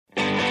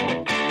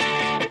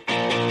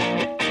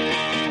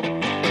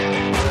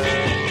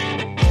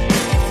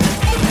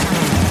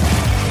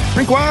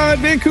Squad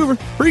Vancouver.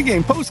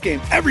 Pre-game,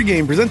 post-game, every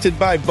game presented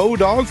by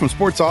Bodog. From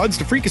sports odds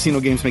to free casino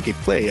games, make a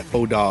play at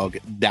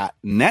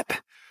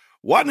bodog.net.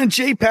 Wadden and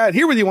J-Pat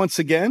here with you once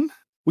again.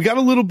 We got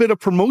a little bit of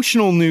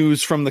promotional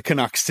news from the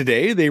Canucks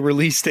today. They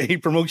released a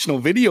promotional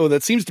video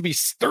that seems to be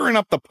stirring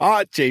up the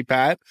pot,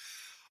 J-Pat.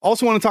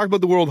 Also want to talk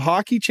about the World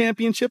Hockey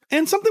Championship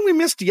and something we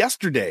missed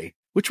yesterday,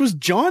 which was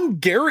John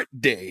Garrett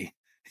Day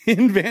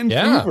in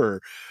Vancouver.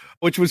 Yeah.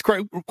 Which was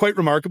quite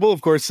remarkable.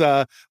 Of course,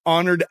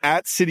 honored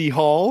at City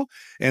Hall,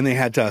 and they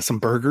had some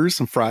burgers,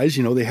 some fries.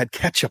 You know, they had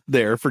ketchup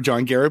there for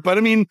John Garrett. But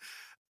I mean,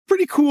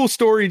 pretty cool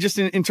story just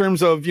in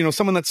terms of, you know,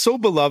 someone that's so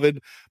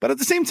beloved. But at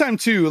the same time,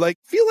 too, like,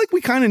 feel like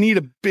we kind of need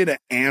a bit of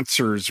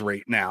answers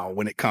right now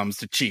when it comes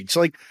to Cheech.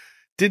 Like,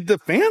 did the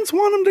fans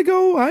want him to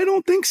go? I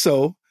don't think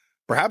so.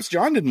 Perhaps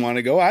John didn't want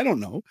to go. I don't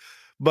know.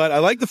 But I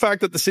like the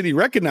fact that the city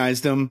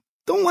recognized him.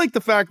 Don't like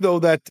the fact, though,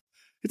 that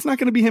it's not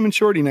going to be him and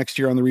Shorty next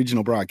year on the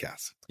regional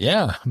broadcast.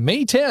 Yeah,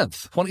 May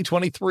 10th,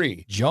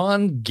 2023,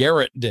 John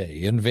Garrett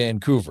Day in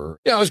Vancouver.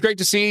 Yeah, it was great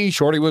to see.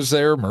 Shorty was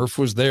there, Murph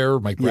was there,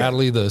 Mike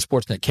Bradley, the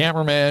Sportsnet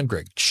cameraman,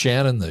 Greg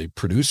Shannon, the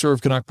producer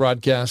of Canuck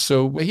Broadcast.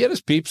 So he had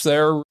his peeps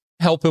there,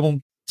 help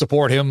him,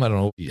 support him. I don't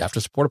know, you have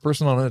to support a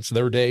person on it. It's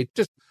their day.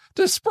 Just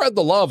to spread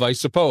the love, I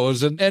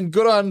suppose. And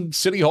good on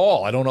City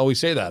Hall. I don't always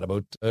say that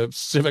about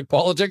civic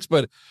politics,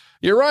 but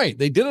you're right.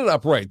 They did it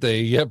upright.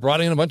 They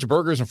brought in a bunch of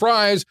burgers and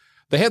fries.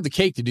 They had the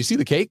cake. Did you see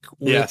the cake?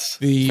 Yes.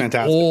 The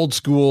fantastic old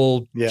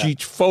school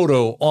Cheech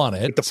photo on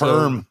it. With the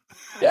perm.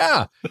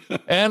 Yeah.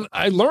 And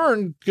I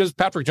learned, because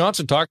Patrick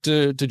Johnson talked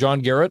to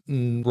John Garrett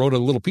and wrote a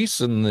little piece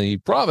in the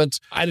province,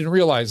 I didn't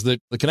realize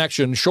that the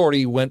connection,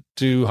 Shorty went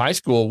to high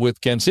school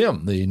with Ken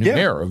Sim, the new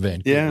mayor of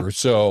Vancouver. Yeah.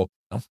 So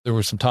there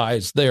were some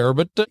ties there.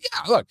 But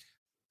look,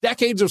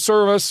 decades of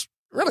service,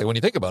 really, when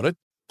you think about it,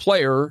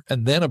 player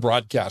and then a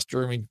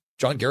broadcaster. I mean,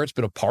 John Garrett's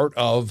been a part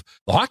of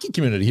the hockey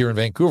community here in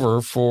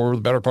Vancouver for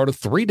the better part of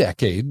 3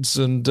 decades.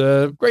 And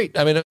great.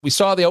 I mean, we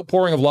saw the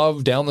outpouring of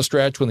love down the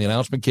stretch when the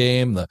announcement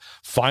came, the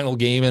final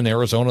game in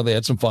Arizona. They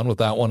had some fun with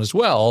that one as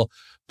well.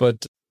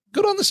 But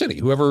good on the city,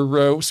 whoever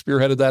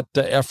spearheaded that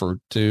effort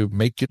to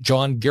make it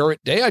John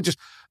Garrett Day.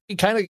 It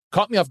kind of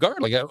caught me off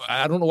guard. Like,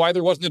 I don't know why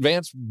there wasn't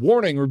advance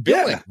warning or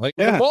billing.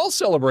 The ball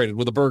celebrated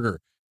with a burger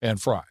and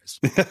fries.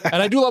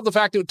 And I do love the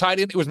fact that it tied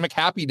in. It was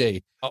McHappy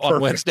Day on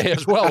Wednesday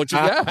as well, which is,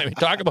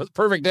 talk about the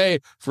perfect day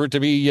for it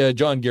to be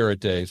John Garrett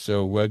Day.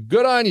 So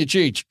good on you,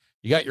 Cheech.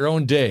 You got your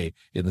own day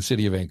in the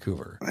city of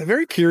Vancouver. I'm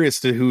very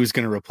curious to who's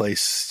going to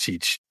replace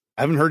Cheech.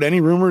 I haven't heard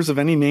any rumors of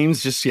any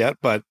names just yet,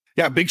 but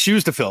yeah, big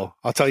shoes to fill.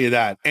 I'll tell you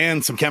that.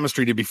 And some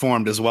chemistry to be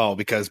formed as well,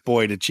 because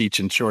boy, did Cheech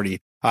and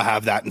Shorty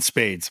have that in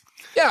spades.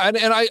 Yeah.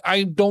 And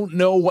I don't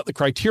know what the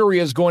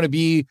criteria is going to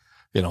be.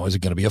 You know, is it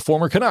going to be a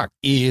former Canuck?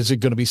 Is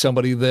it going to be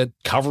somebody that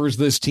covers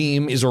this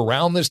team, is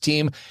around this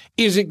team?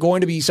 Is it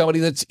going to be somebody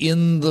that's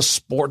in the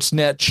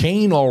Sportsnet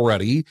chain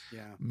already,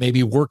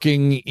 maybe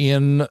working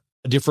in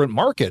a different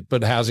market,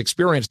 but has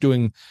experience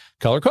doing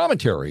color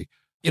commentary?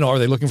 You know, are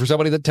they looking for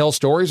somebody that tells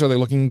stories? Are they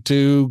looking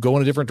to go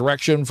in a different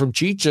direction from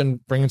Cheech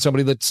and bring in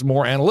somebody that's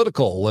more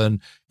analytical and,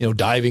 you know,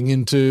 diving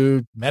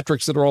into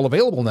metrics that are all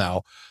available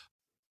now?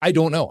 I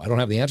don't know. I don't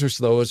have the answers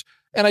to those.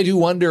 And I do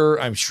wonder,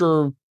 I'm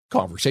sure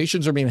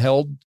conversations are being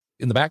held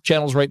in the back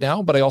channels right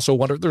now, but I also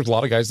wonder, there's a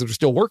lot of guys that are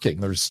still working.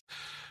 There's,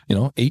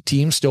 8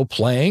 teams still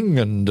playing,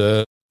 and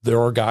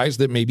there are guys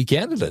that may be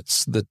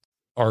candidates that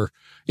are,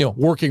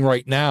 working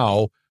right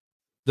now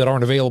that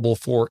aren't available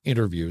for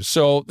interviews.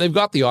 So they've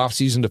got the off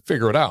season to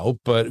figure it out,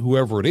 but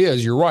whoever it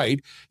is, you're right,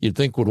 you'd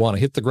think would want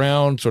to hit the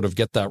ground, sort of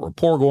get that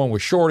rapport going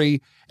with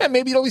Shorty, and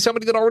maybe it'll be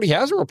somebody that already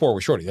has a rapport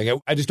with Shorty.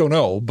 Like, I just don't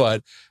know,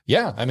 but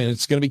yeah, I mean,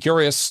 it's going to be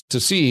curious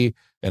to see.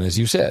 And as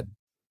you said,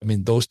 I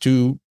mean, those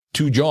two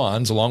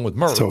Johns along with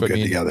Murph. So good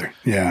together.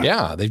 Yeah.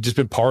 Yeah. They've just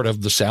been part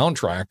of the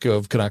soundtrack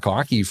of Canuck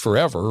hockey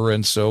forever.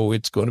 And so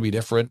it's going to be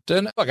different.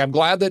 And look, I'm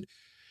glad that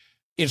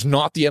it's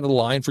not the end of the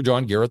line for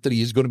John Garrett, that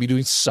he's going to be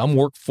doing some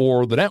work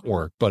for the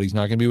network, but he's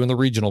not going to be in the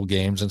regional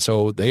games. And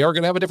so they are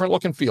going to have a different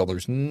look and feel.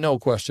 There's no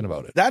question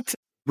about it. That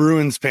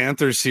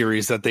Bruins-Panthers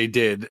series that they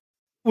did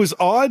was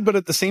odd, but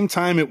at the same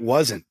time, it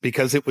wasn't,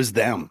 because it was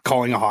them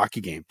calling a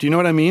hockey game. Do you know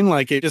what I mean?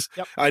 Like, it just,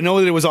 I know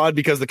that it was odd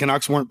because the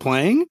Canucks weren't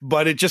playing,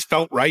 but it just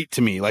felt right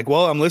to me. Like,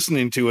 well, I'm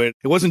listening to it.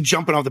 It wasn't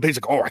jumping off the page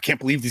like, oh, I can't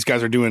believe these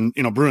guys are doing,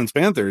 Bruins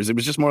Panthers. It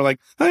was just more like,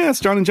 oh yeah, it's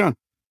John and John.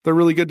 They're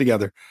really good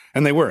together.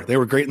 And they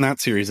were great in that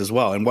series as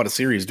well. And what a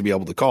series to be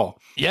able to call.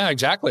 Yeah,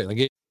 exactly.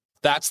 Like,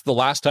 that's the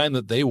last time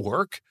that they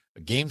work.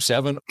 Game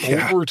 7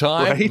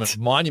 overtime, right?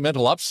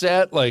 Monumental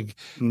upset. Like,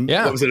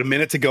 yeah. What was it, a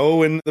minute to go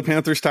when the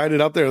Panthers tied it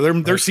up there?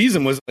 Their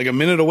season was like a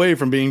minute away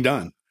from being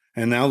done.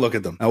 And now look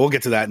at them. Now we'll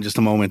get to that in just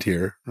a moment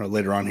here, or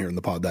later on here in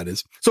the pod, that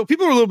is. So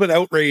people are a little bit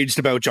outraged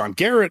about John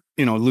Garrett,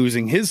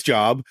 losing his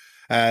job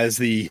as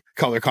the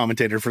color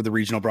commentator for the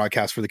regional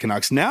broadcast for the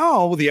Canucks.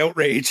 Now the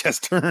outrage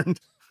has turned.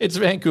 It's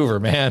Vancouver,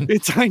 man.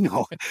 I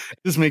know.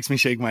 This makes me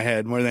shake my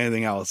head more than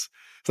anything else.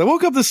 So I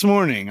woke up this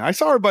morning. I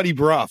saw our buddy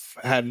Bruff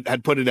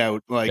had put it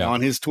out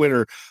on his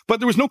Twitter, but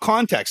there was no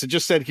context. It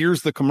just said,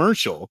 here's the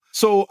commercial.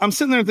 So I'm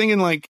sitting there thinking,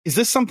 like, is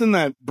this something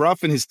that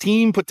Bruff and his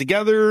team put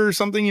together or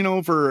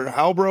something, for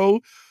Halbro?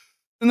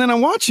 And then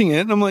I'm watching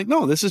it and I'm like,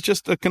 no, this is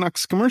just a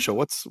Canucks commercial.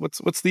 What's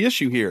the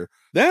issue here?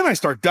 Then I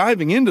start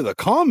diving into the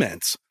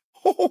comments.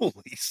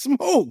 Holy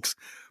smokes.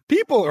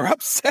 People are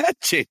upset,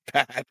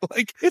 J-Pat.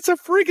 Like, it's a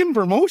freaking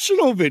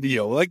promotional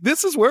video. Like,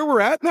 this is where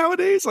we're at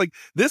nowadays. Like,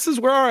 this is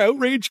where our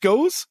outrage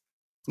goes.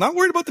 Not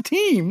worried about the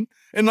team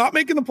and not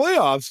making the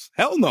playoffs.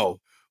 Hell no.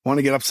 Want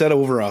to get upset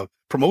over a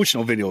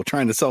promotional video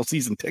trying to sell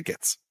season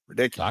tickets.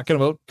 Ridiculous. Talking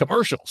about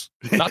commercials.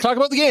 Not talking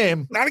about the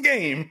game. Not a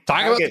game.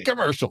 Talking about the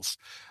commercials.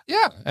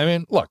 Yeah. I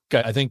mean, look,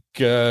 I think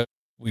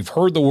we've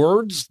heard the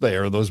words. They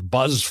are those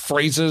buzz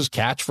phrases,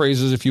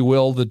 catchphrases, if you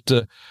will, that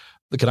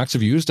the Canucks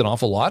have used an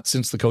awful lot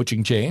since the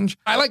coaching change.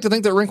 I like to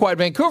think that Rink-Wide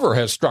Vancouver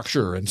has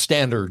structure and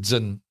standards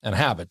and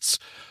habits.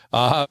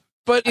 But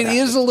it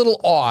is a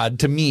little odd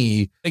to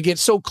me. It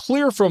gets so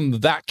clear from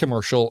that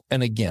commercial.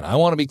 And again, I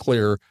want to be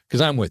clear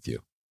because I'm with you.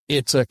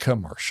 It's a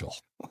commercial.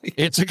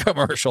 It's a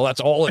commercial. That's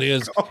all it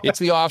is. It's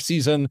the off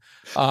season.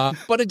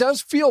 But it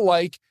does feel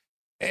like,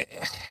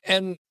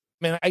 and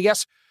man, I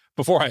guess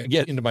before I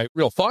get into my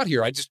real thought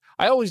here,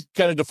 I always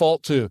kind of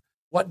default to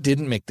what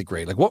didn't make the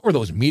grade. Like, what were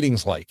those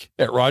meetings like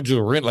at Rogers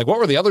Arena? Like, what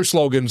were the other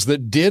slogans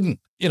that didn't,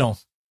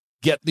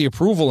 get the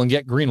approval and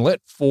get green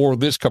lit for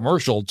this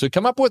commercial to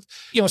come up with?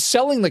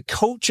 Selling the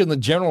coach and the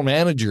general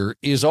manager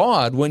is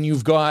odd when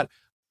you've got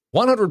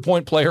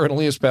 100-point player in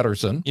Elias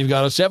Pettersson. You've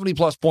got a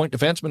 70-plus point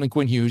defenseman in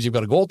Quinn Hughes. You've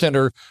got a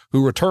goaltender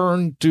who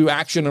returned to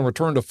action and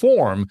returned to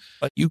form.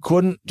 But you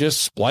couldn't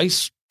just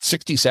splice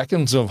 60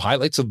 seconds of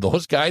highlights of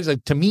those guys.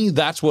 To me,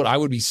 that's what I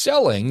would be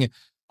selling.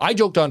 I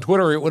joked on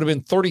Twitter, it would have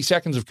been 30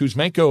 seconds of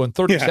Kuzmenko and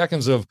 30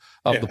 seconds of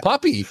the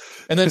puppy.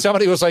 And then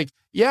somebody was like,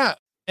 yeah.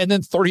 And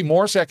then 30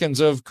 more seconds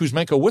of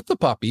Kuzmenko with the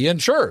puppy.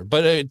 And sure,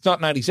 but it's not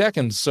 90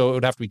 seconds. So it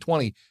would have to be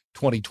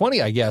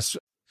 20, I guess.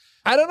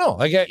 I don't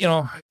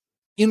know.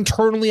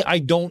 Internally, I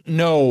don't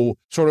know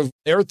sort of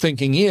their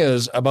thinking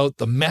is about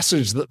the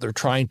message that they're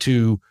trying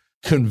to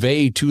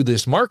convey to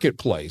this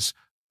marketplace.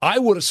 I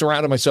would have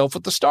surrounded myself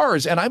with the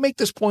stars. And I make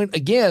this point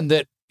again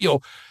that,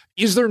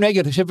 is there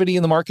negativity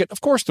in the market?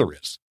 Of course there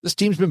is. This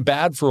team's been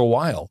bad for a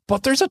while,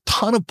 but there's a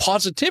ton of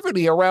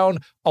positivity around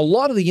a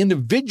lot of the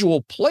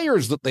individual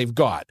players that they've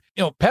got.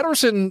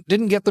 Pettersson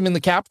didn't get them in the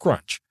cap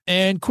crunch,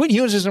 and Quinn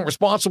Hughes isn't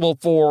responsible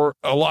for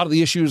a lot of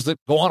the issues that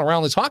go on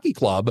around this hockey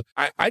club.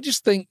 I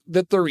just think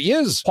that there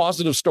is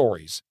positive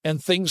stories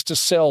and things to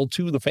sell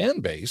to the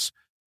fan base,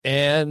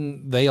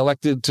 and they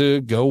elected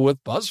to go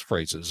with buzz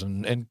phrases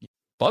and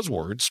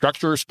buzzwords,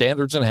 structure,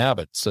 standards, and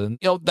habits. And,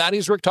 that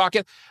is Rick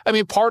Tocchet. I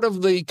mean, part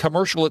of the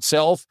commercial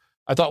itself,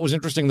 I thought was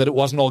interesting that it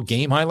wasn't all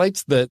game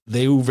highlights, that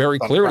they very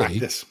clearly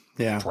practice.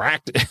 Yeah.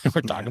 Practice.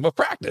 We're talking about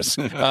practice.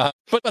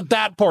 But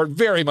that part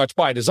very much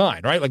by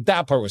design, right? Like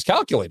that part was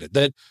calculated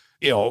that,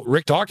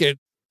 Rick Tocchet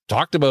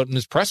talked about in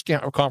his press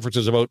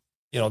conferences about,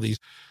 these,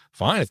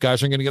 fine, if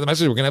guys aren't going to get the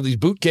message, we're going to have these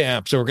boot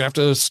camps, or we're going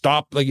to have to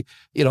stop.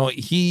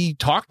 He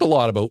talked a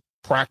lot about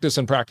practice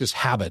and practice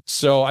habits.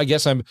 So I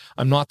guess I'm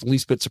not the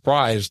least bit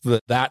surprised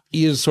that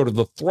is sort of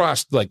the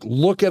thrust. Like,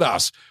 look at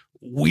us.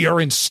 We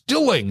are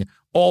instilling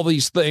all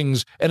these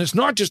things. And it's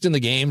not just in the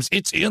games,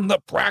 it's in the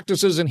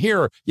practices. And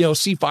here,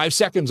 see 5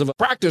 seconds of a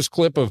practice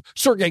clip of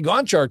Sergei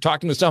Gonchar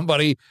talking to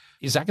somebody.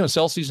 Is that going to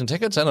sell season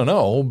tickets? I don't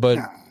know, but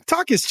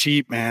talk is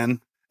cheap, man.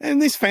 And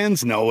these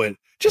fans know it.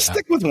 Just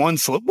stick with one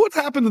slip. What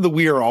happened to the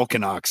We Are All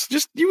Canucks?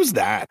 Just use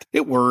that.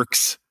 It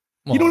works.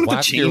 Well, you don't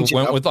have to change it.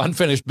 Went with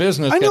unfinished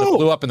business. And it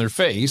blew up in their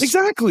face.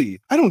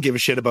 Exactly. I don't give a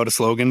shit about a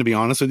slogan, to be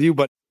honest with you.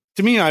 But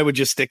to me, I would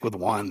just stick with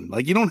one.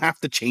 Like, you don't have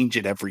to change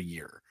it every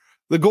year.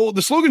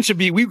 The slogan should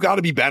be, we've got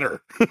to be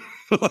better.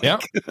 Yeah.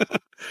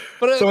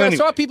 But so I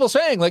saw people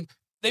saying, like,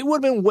 they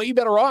would have been way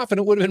better off and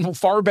it would have been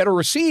far better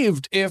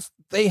received if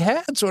they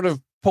had sort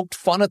of poked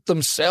fun at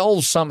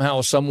themselves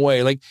somehow, some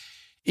way. Like,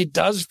 it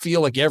does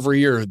feel like every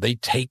year they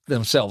take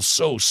themselves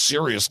so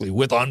seriously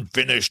with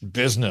unfinished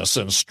business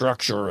and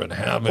structure and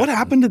habit. What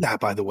happened to that,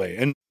 by the way?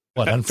 And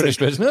what, unfinished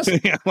business?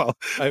 Yeah, well,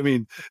 I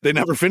mean, they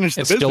never finished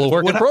the it's business. Still a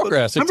work in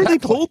progress. Remember they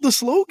pulled the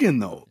slogan,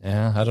 though.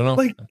 Yeah, I don't know.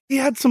 Like, he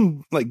had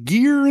some, like,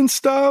 gear and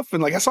stuff,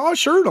 and, like, I saw a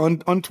shirt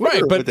on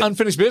Twitter. Right, but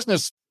unfinished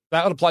business,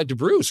 that would apply to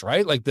Bruce,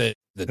 right? Like, the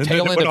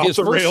tail end of his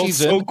first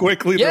season. So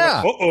quickly.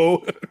 Yeah. Like,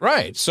 uh-oh.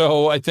 Right.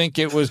 So I think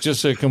it was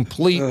just a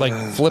complete, like,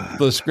 flip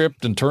the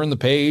script and turn the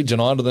page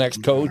and on to the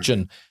next coach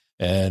and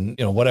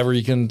whatever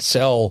you can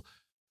sell.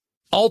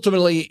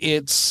 Ultimately,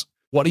 it's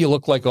what do you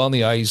look like on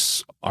the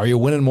ice? Are you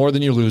winning more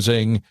than you're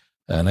losing?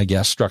 And I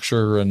guess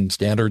structure and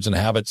standards and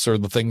habits are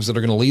the things that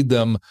are going to lead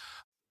them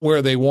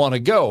where they want to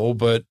go.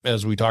 But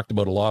as we talked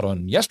about a lot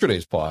on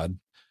yesterday's pod,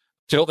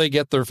 till they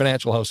get their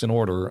financial house in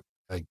order,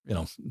 like,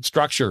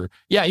 structure.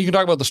 Yeah, you can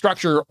talk about the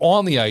structure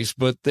on the ice,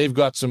 but they've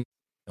got some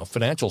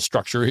financial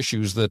structure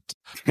issues that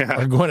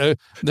are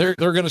they're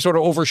going to sort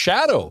of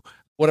overshadow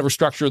whatever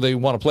structure they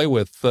want to play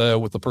with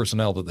the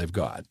personnel that they've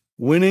got.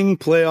 Winning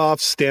playoff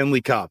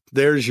Stanley Cup.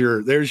 There's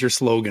your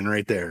slogan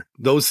right there.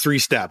 Those 3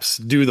 steps,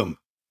 do them,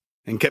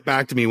 and get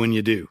back to me when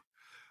you do.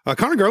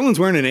 Connor Garland's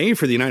wearing an A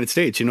for the United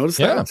States. You notice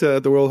that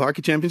at the World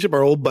Hockey Championship?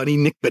 Our old buddy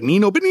Nick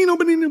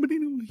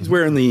Bonino. He's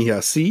wearing the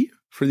C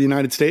for the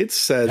United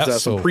States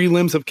as some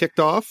prelims have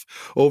kicked off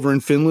over in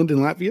Finland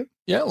and Latvia.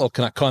 Yeah, a little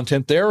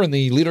content there in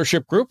the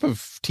leadership group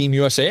of Team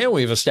USA.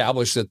 We've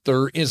established that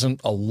there isn't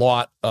a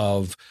lot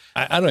of,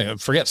 I don't even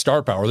forget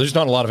star power. There's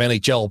not a lot of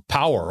NHL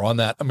power on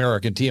that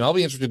American team. I'll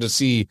be interested to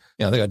see,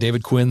 they got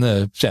David Quinn,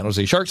 the San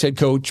Jose Sharks head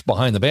coach,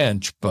 behind the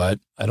bench, but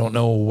I don't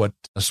know what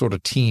sort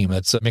of team.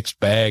 It's a mixed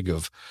bag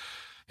of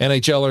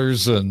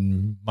NHLers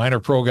and minor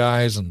pro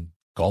guys and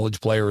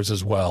college players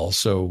as well.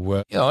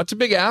 So, it's a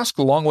big ask,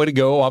 a long way to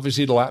go,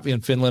 obviously, to Latvia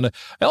and Finland.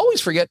 I always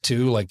forget,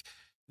 too,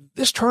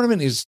 this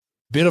tournament is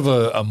bit of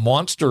a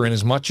monster in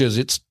as much as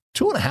it's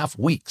 2.5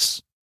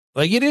 weeks.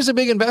 It is a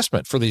big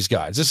investment for these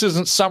guys. This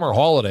isn't summer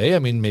holiday. I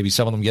mean, maybe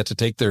some of them get to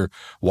take their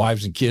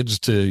wives and kids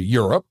to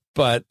Europe,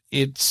 but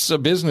it's a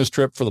business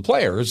trip for the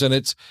players. And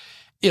it's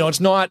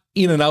not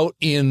in and out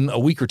in a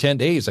week or 10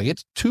 days.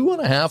 It's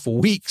 2.5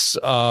 weeks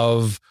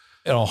of,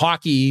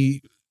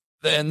 hockey.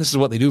 And this is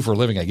what they do for a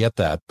living. I get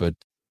that. But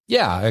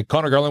yeah,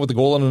 Connor Garland with the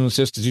goal and an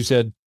assist, as you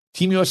said,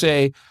 Team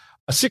USA,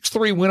 a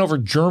 6-3 win over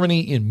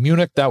Germany in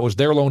Munich. That was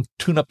their lone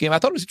tune-up game. I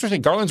thought it was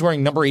interesting. Garland's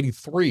wearing number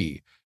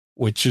 83,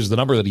 which is the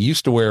number that he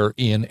used to wear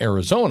in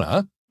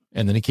Arizona.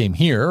 And then he came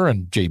here,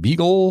 and Jay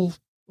Beagle,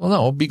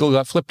 Beagle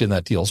got flipped in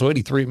that deal. So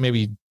 83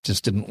 maybe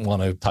just didn't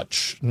want to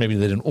touch. Maybe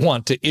they didn't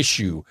want to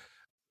issue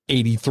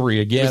 83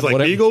 again. It's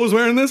Beagle was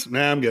wearing this?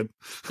 Nah, I'm good.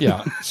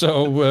 Yeah.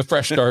 So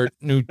fresh start,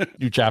 new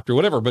chapter,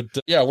 whatever. But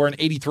we're in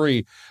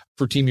 83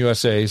 for Team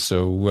USA.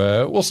 So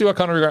we'll see what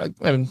Connor,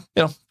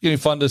 getting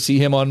fun to see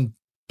him on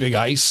big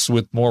ice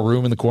with more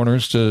room in the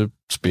corners to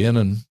spin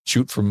and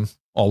shoot from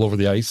all over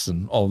the ice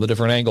and all the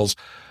different angles.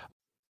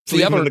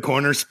 The other in the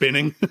corner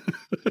spinning.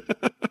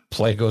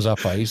 Play goes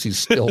up ice. He's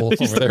still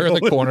over there in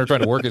the corner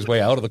trying to work his way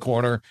out of the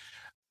corner.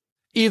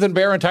 Ethan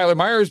Bear and Tyler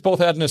Myers both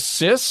had an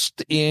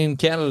assist in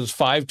Canada's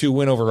 5-2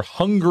 win over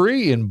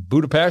Hungary in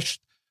Budapest.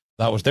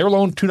 That was their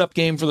lone tune-up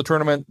game for the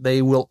tournament.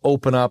 They will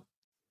open up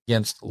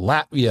against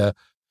Latvia.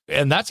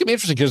 And that's going to be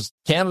interesting because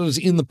Canada's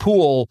in the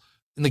pool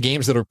in the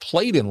games that are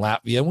played in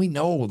Latvia. And we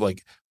know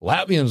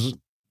Latvians,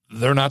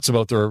 they're nuts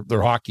about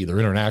their hockey, their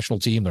international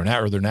team, their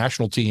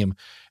national team.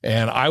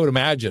 And I would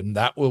imagine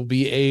that will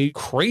be a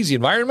crazy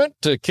environment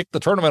to kick the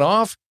tournament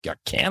off. Got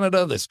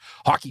Canada, this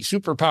hockey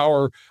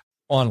superpower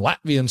on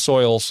Latvian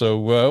soil. So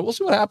we'll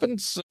see what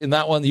happens in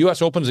that one. The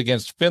U.S. opens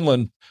against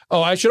Finland.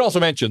 Oh, I should also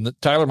mention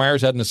that Tyler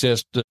Myers had an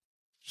assist.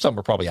 Some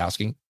are probably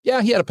asking.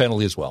 Yeah, he had a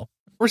penalty as well.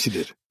 Of course he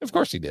did. Of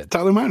course he did.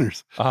 Tyler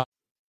Myers.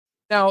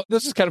 Now,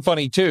 this is kind of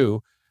funny,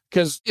 too,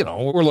 because,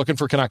 we're looking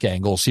for Canuck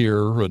angles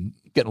here and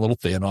getting a little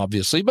thin,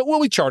 obviously, but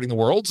we'll be charting the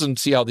worlds and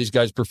see how these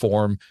guys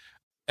perform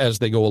as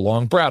they go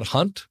along. Brad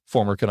Hunt,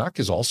 former Canuck,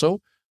 is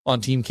also on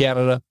Team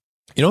Canada.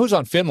 You know who's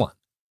on Finland?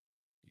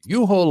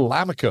 Juho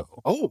Lammikko.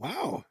 Oh,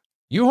 wow.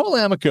 Juho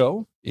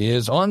Lammikko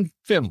is on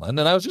Finland,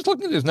 and I was just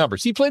looking at his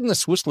numbers. He played in the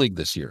Swiss League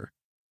this year.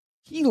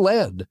 He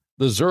led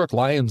the Zurich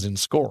Lions in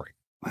scoring.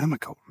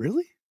 Lammikko,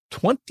 really?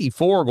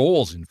 24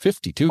 goals in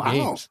 52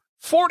 games.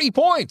 40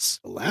 points.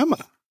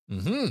 Lama.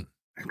 Mm-hmm.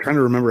 I'm trying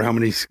to remember how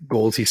many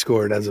goals he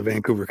scored as a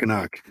Vancouver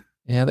Canuck.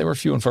 Yeah, they were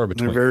few and far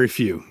between. They're very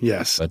few,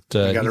 yes. But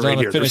he's on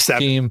a Finnish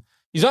team.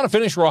 He's on a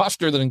Finnish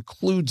roster that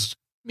includes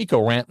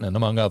Mikko Rantanen,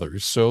 among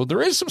others. So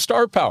there is some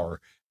star power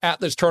at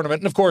this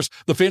tournament. And, of course,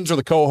 the Finns are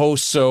the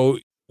co-hosts, so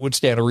would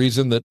stand a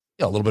reason that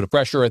a little bit of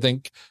pressure, I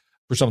think,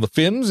 for some of the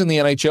Finns in the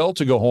NHL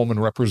to go home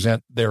and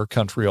represent their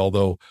country,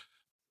 although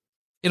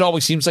it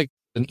always seems like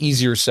an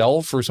easier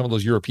sell for some of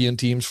those European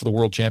teams for the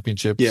World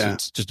Championships. Yeah.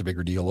 It's just a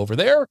bigger deal over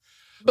there.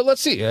 But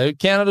let's see.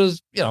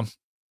 Canada's,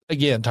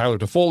 again, Tyler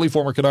Toffoli,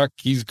 former Canuck,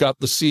 he's got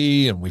the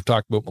C, and we've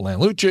talked about Milan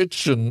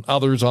Lucic and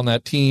others on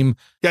that team.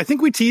 Yeah, I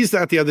think we teased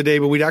that the other day,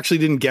 but we actually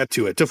didn't get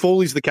to it.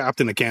 Toffoli's the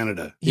captain of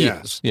Canada. He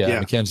is. Yeah.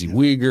 Mackenzie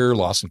Weegar,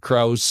 Lawson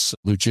Krause,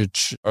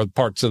 Lucic are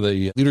parts of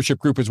the leadership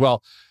group as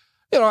well.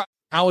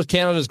 How is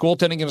Canada's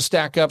goaltending going to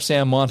stack up?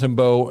 Sam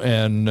Montembeault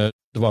and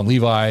Devon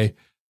Levi.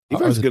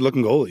 Levi's a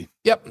good-looking goalie.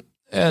 Yep.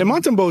 And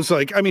Montembeaul's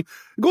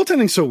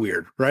goaltending's so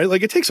weird, right?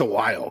 It takes a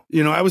while.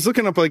 I was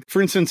looking up,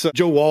 for instance,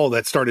 Joe Wall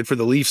that started for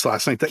the Leafs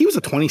last night. He was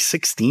a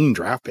 2016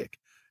 draft pick.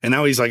 And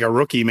now he's like a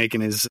rookie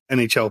making his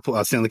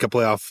NHL Stanley Cup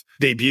playoff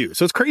debut.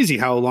 So it's crazy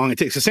how long it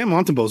takes. So Sam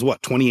Montembeaul's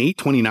 28,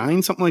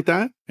 29, something like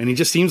that. And he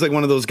just seems like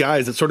one of those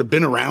guys that's sort of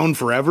been around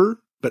forever,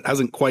 but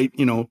hasn't quite,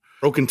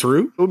 broken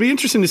through. It'll be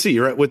interesting to see,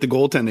 right, with the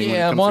goaltending.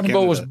 Yeah,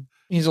 Montembeault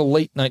he's a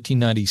late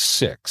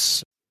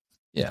 1996.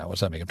 Yeah,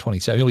 what's that make him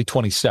 27? He'll be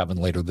 27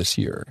 later this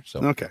year. So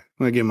okay, I'm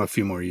going to give him a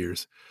few more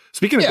years.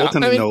 Speaking of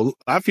goaltending, though,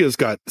 Latvia's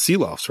got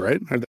Seeloffs, right?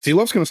 Are the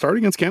Seeloffs going to start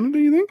against Canada,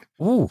 you think?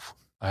 Ooh,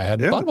 I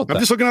hadn't thought about that. I'm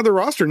just looking at their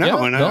roster now,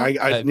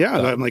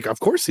 I'm like, of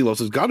course Seeloffs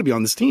has got to be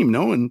on this team,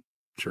 no? And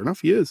sure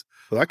enough, he is.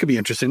 So that could be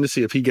interesting to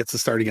see if he gets to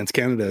start against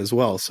Canada as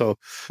well. So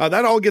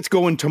that all gets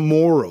going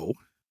tomorrow.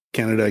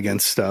 Canada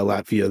against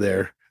Latvia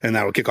there. and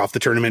that'll kick off the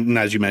tournament. And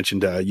as you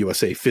mentioned,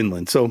 USA,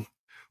 Finland. So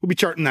we'll be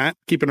charting that,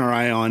 keeping our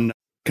eye on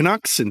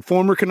Canucks and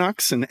former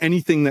Canucks and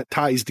anything that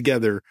ties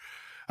together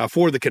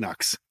for the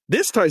Canucks.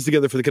 This ties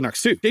together for the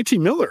Canucks too. JT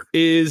Miller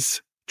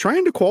is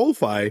trying to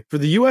qualify for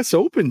the U.S.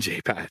 Open,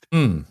 J-Pat.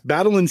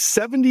 Battling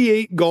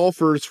 78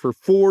 golfers for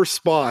 4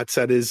 spots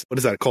at his, what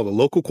is that called? A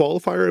local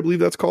qualifier, I believe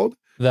that's called?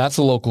 That's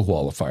a local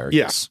qualifier,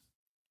 yes.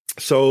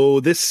 So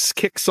this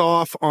kicks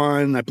off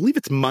on, I believe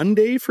it's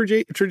Monday for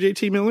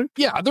JT Miller.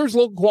 Yeah, there's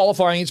local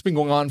qualifying. It's been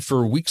going on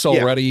for weeks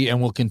already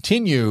and will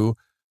continue.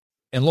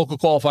 And local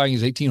qualifying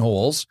is 18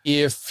 holes.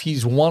 If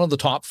he's one of the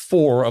top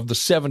 4 of the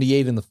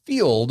 78 in the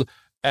field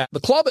at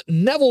the club at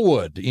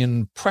Nevillewood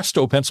in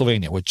Presto,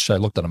 Pennsylvania, which I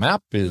looked at a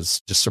map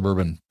is just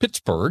suburban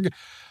Pittsburgh,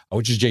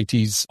 which is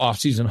JT's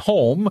off-season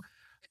home.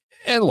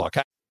 And look,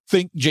 I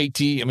think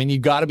JT, I mean, you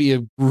got to be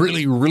a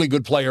really, really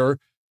good player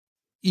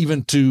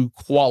even to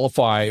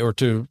qualify or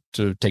to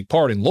take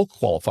part in local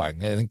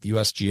qualifying. I think the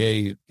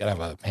USGA got to have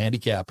a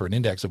handicap or an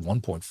index of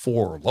 1.4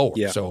 or lower.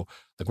 Yeah. So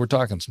like we're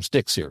talking some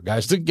sticks here,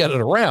 guys, to get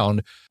it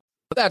around.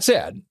 But that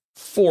said,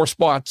 4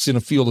 spots in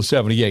a field of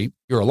 78,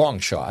 you're a long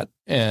shot.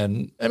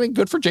 And I mean,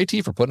 good for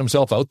JT for putting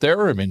himself out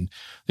there. I mean,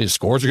 his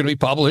scores are going to be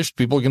published.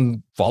 People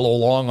can follow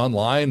along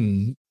online.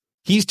 And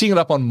he's teeing it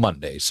up on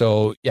Monday.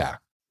 So yeah,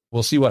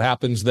 we'll see what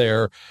happens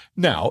there.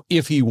 Now,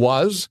 if he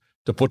was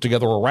to put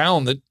together a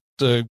round that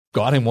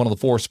got him one of the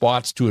 4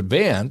 spots to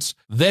advance,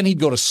 then he'd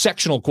go to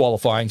sectional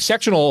qualifying.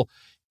 Sectional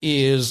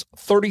is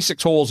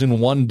 36 holes in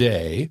one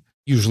day,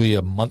 usually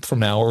a month from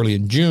now, early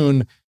in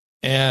June.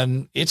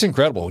 And it's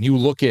incredible. When you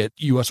look at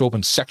U.S.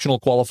 Open sectional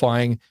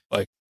qualifying,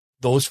 like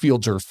those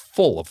fields are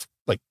full of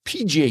like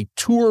PGA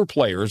Tour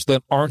players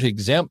that aren't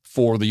exempt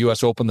for the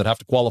U.S. Open that have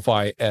to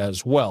qualify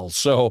as well.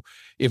 So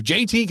if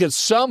JT could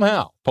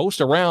somehow post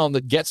a round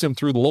that gets him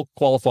through the local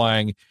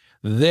qualifying,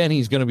 then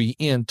he's going to be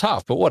in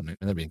tough. But wouldn't it?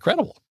 That'd be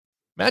incredible.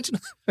 Imagine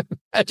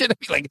if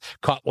he like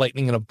caught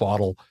lightning in a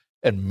bottle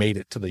and made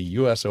it to the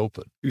U.S.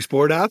 Open. You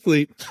sport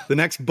athlete, the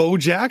next Bo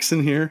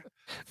Jackson here.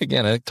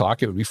 Again, I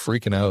talk, it would be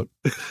freaking out.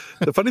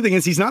 The funny thing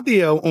is he's not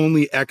the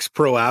only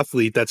ex-pro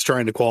athlete that's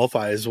trying to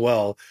qualify as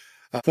well.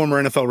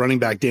 Former NFL running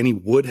back Danny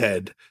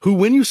Woodhead, who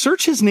when you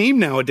search his name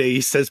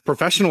nowadays says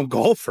professional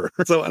golfer.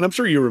 So, and I'm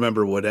sure you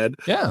remember Woodhead.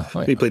 Yeah.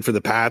 He played for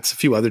the Pats, a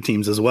few other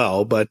teams as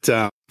well. But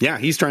yeah,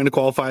 he's trying to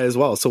qualify as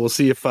well. So we'll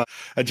see if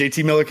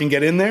JT Miller can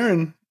get in there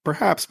and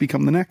perhaps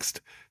become the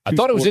next. I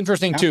thought it was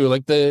interesting too.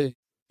 Like the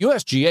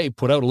USGA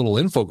put out a little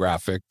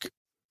infographic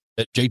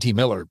that JT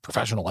Miller,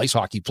 professional ice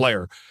hockey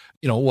player,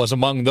 was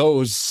among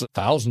those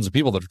thousands of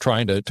people that are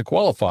trying to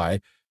qualify.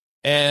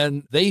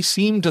 And they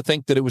seem to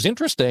think that it was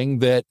interesting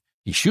that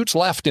he shoots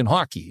left in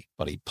hockey,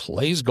 but he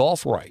plays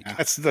golf right.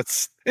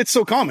 That's it's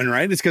so common,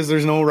 right? It's because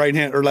there's no right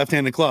hand or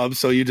left-handed clubs,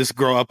 so you just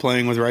grow up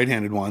playing with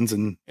right-handed ones.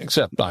 And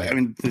except I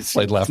mean,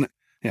 played left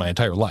my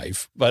entire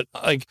life, but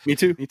like me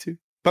too.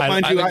 But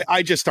mind you,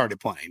 I just started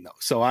playing though,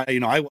 so I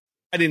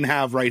didn't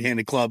have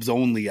right-handed clubs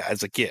only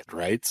as a kid,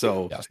 right?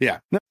 So yeah.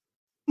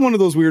 One of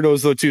those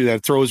weirdos though too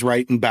that throws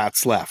right and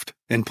bats left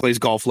and plays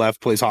golf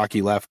left, plays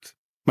hockey left.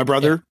 My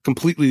brother,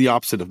 completely the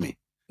opposite of me.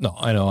 No,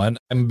 I know. I'm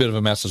a bit of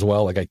a mess as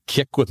well. Like I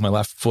kick with my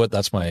left foot.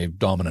 That's my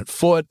dominant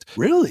foot.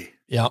 Really?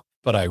 Yeah.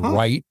 But I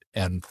write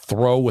and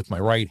throw with my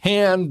right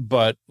hand,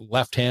 but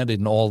left-handed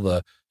in all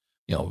the,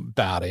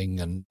 batting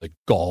and the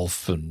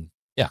golf and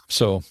yeah.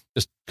 So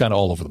just kind of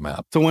all over the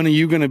map. So when are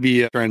you going to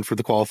be trying for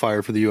the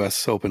qualifier for the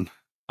U.S. Open?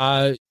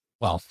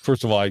 Well,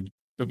 first of all,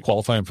 I'm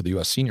qualifying for the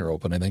U.S. Senior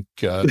Open, I think.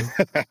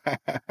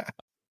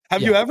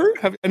 Have you ever?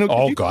 I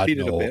know you God,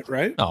 competed no. a bit,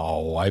 right?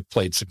 No, I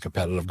played some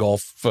competitive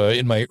golf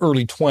in my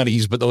early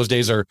 20s, but those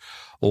days are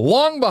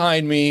long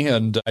behind me,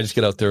 and I just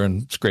get out there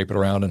and scrape it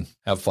around and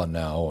have fun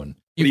now. And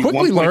you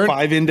quickly learn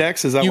 1.5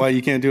 index. Is that why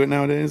you can't do it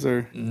nowadays?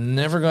 Or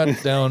never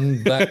got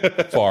down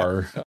that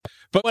far.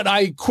 But what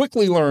I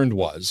quickly learned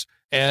was,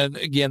 and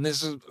again,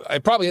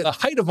 the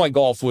height of my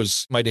golf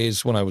was my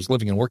days when I was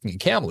living and working in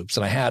Kamloops,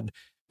 and I had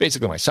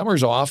basically my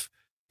summers off,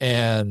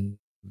 and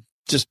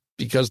just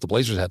because the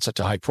Blazers had such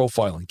a high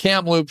profile in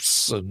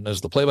Kamloops, and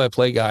as the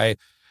play-by-play guy,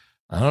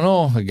 I don't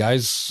know, the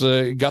guys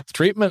got the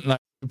treatment, and I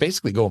could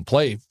basically go and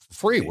play for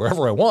free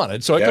wherever I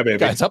wanted. So I took the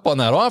guys up on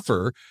that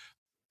offer.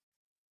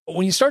 But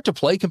when you start to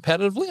play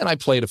competitively, and I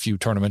played a few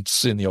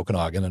tournaments in the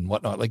Okanagan and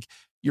whatnot, like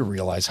you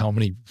realize how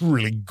many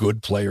really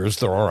good players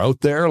there are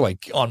out there.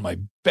 Like on my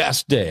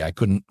best day, I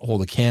couldn't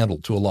hold a candle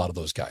to a lot of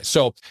those guys.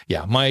 So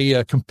yeah,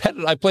 my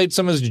I played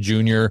some as a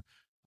junior,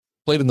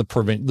 played in the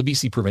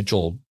BC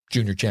Provincial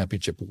Junior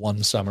Championship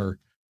one summer.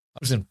 I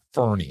was in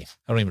Fernie.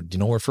 Do you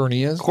know where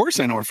Fernie is? Of course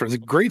I know where Fernie is.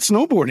 Great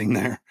snowboarding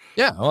there.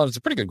 Yeah, well, it's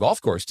a pretty good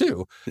golf course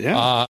too.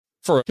 Yeah.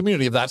 For a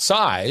community of that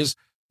size,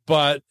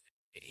 but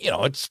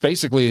it's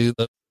basically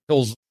the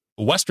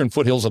western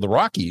foothills of the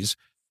Rockies.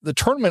 The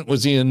tournament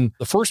was in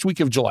the first week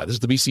of July. This is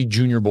the BC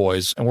Junior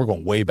boys, and we're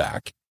going way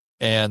back.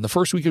 And the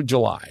first week of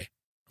July,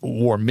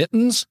 wore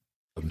mittens,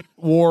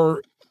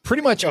 wore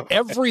pretty much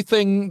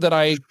everything that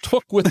I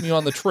took with me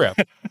on the trip,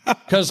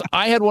 because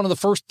I had one of the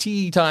first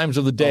tee times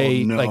of the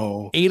day, like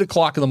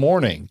 8:00 in the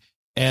morning.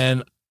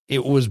 And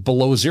it was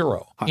below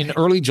zero in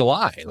early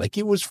July. Like,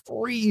 it was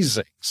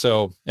freezing.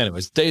 So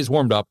anyways, days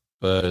warmed up,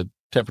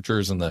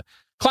 temperatures and the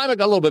climate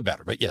got a little bit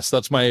better. But yes,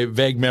 that's my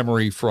vague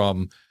memory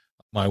from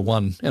my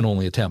one and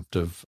only attempt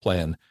of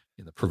playing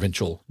in the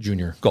provincial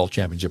junior golf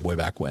championship way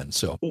back when.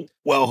 So,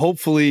 well,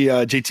 hopefully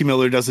JT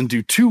Miller doesn't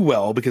do too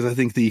well, because I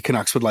think the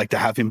Canucks would like to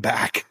have him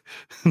back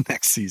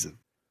next season.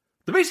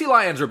 The BC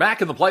Lions are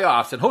back in the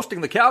playoffs and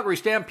hosting the Calgary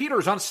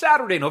Stampeders on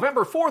Saturday,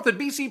 November 4th at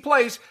BC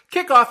Place.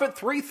 Kickoff at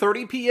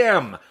 3:30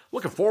 p.m.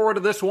 Looking forward to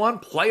this one.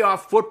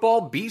 Playoff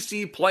football,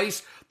 BC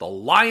Place. The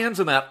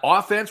Lions and that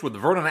offense with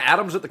Vernon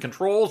Adams at the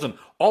controls and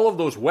all of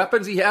those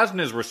weapons he has in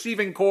his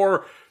receiving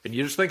core. And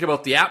you just think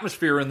about the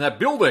atmosphere in that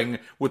building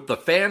with the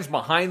fans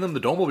behind them. The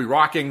dome will be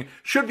rocking.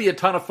 Should be a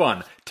ton of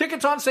fun.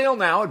 Tickets on sale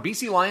now at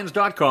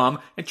bclions.com.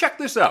 And check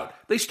this out.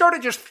 They start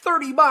at just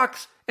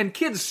 $30, and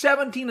kids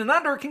 17 and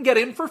under can get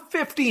in for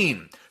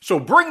 $15. So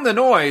bring the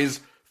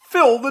noise.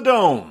 Fill the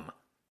dome.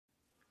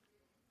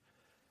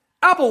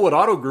 Applewood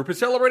Auto Group is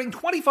celebrating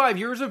 25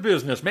 years of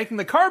business, making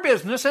the car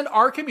business and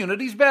our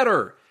communities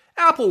better.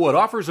 Applewood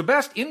offers the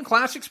best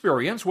in-class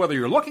experience, whether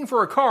you're looking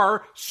for a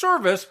car,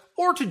 service,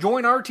 or to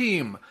join our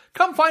team.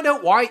 Come find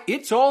out why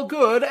it's all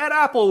good at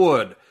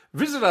Applewood.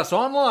 Visit us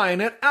online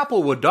at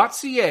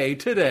applewood.ca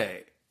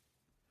today.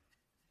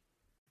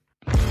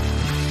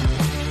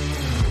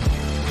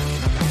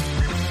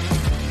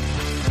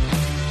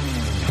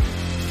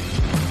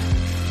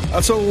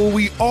 So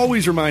we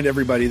always remind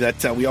everybody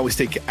that we always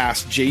take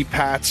Ask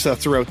J-Pats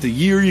throughout the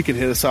year. You can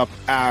hit us up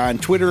on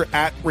Twitter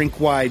at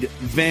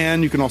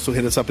RinkWideVan. You can also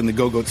hit us up in the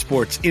Go-Goat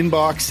Sports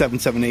inbox,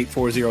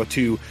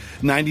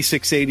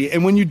 778-402-9680.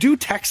 And when you do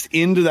text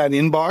into that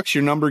inbox,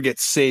 your number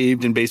gets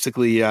saved, and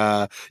basically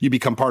you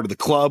become part of the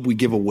club. We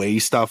give away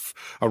stuff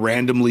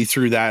randomly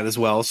through that as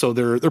well. So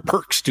there are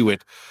perks to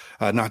it,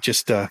 not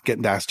just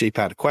getting to ask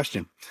J-Pat a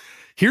question.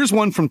 Here's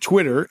one from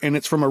Twitter, and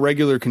it's from a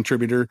regular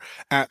contributor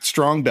at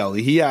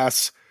Strongbelly. He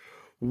asks,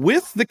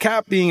 with the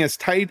cap being as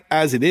tight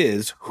as it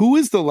is, who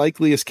is the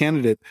likeliest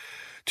candidate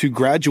to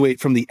graduate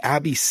from the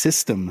Abbey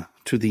system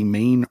to the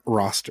main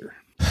roster?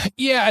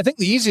 Yeah, I think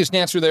the easiest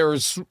answer there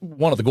is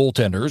one of the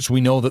goaltenders. We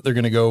know that they're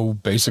going to go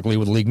basically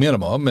with league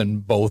minimum,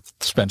 and both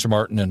Spencer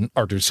Martin and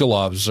Artur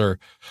Silovs are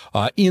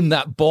in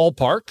that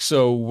ballpark.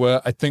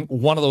 So I think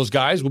one of those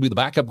guys will be the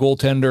backup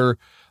goaltender.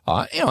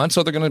 And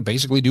so they're going to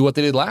basically do what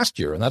they did last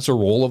year, and that's a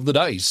roll of the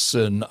dice.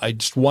 And I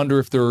just wonder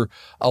if they're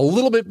a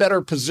little bit better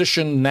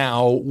positioned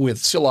now with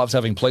Silovs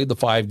having played the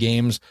 5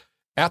 games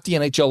at the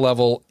NHL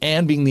level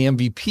and being the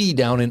MVP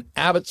down in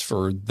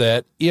Abbotsford,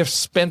 that if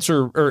that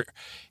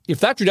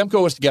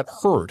Demko was to get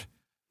hurt,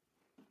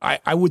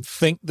 I would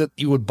think that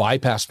you would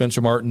bypass Spencer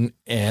Martin,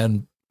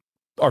 and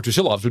Artur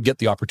Silovs would get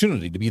the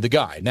opportunity to be the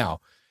guy. Now,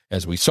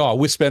 as we saw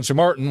with Spencer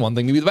Martin, one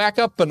thing to be the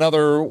backup,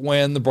 another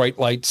when the bright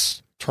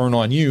lights turn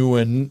on you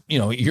and,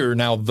 you're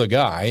now the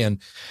guy,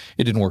 and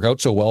it didn't work out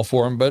so well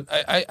for him. But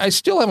I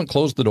still haven't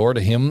closed the door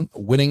to him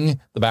winning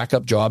the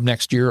backup job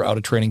next year out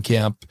of training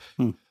camp.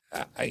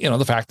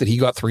 The fact that he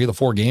got 3 of the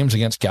 4 games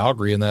against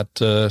Calgary in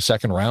that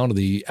second round of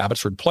the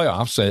Abbotsford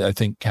playoffs, I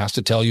think has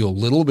to tell you a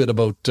little bit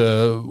about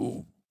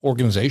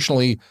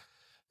organizationally,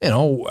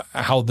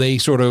 how they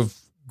sort of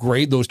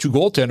grade those 2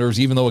 goaltenders,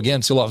 even though,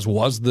 again, Silovs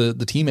was the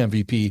team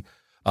MVP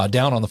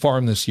down on the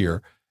farm this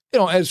year.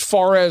 As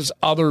far as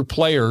other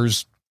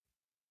players,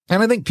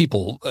 and I think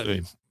people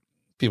that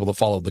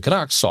followed the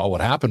Canucks saw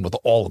what happened with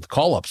all of the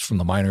call-ups from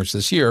the minors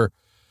this year.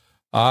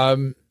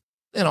 I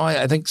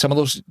think some of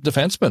those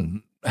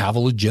defensemen have a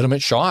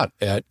legitimate shot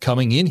at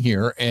coming in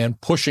here and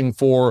pushing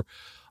for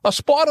a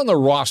spot on the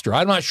roster.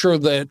 I'm not sure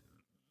that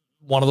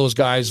one of those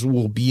guys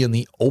will be in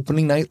the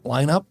opening night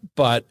lineup,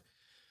 but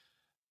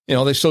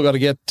they still got to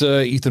get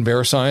Ethan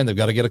Bear signed. They've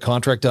got to get a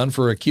contract done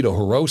for Akito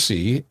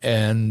Hirose,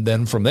 and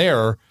then from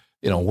there,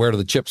 where do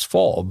the chips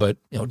fall? But,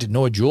 did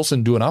Noah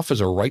Juulsen do enough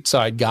as a right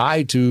side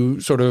guy to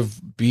sort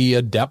of be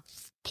a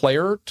depth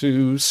player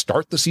to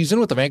start the season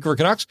with the Vancouver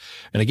Canucks?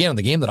 And again, in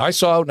the game that I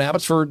saw out in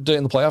Abbotsford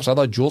in the playoffs, I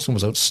thought Juulsen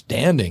was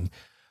outstanding.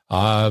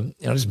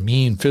 Just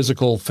mean,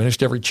 physical,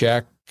 finished every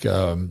check,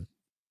 played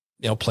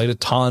a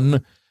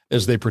ton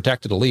as they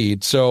protected a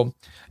lead. So,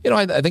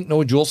 I think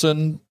Noah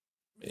Juulsen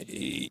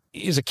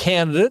is a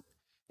candidate.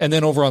 And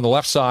then over on the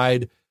left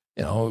side,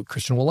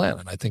 Christian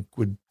Wolanin, I think,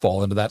 would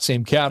fall into that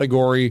same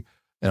category.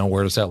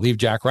 Where does that leave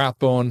Jack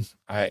Rathbone?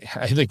 I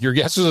think your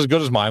guess is as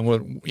good as mine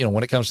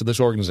when it comes to this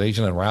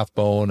organization and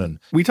Rathbone. And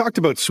we talked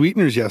about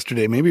sweeteners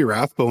yesterday. Maybe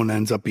Rathbone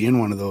ends up being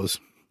one of those.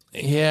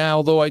 Yeah,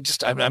 although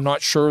I'm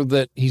not sure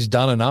that he's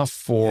done enough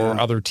for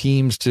other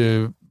teams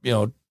to,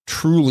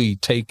 truly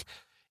take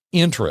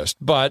interest.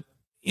 But,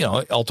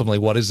 ultimately,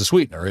 what is the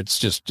sweetener? It's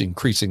just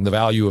increasing the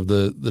value of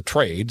the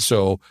trade.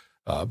 So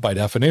by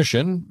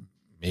definition,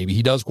 maybe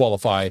he does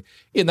qualify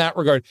in that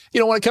regard.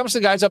 When it comes to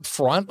guys up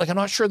front, I'm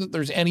not sure that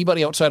there's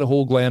anybody outside of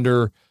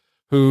Höglander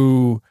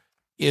who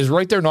is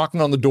right there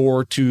knocking on the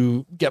door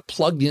to get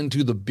plugged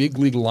into the big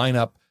league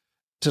lineup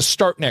to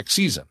start next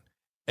season.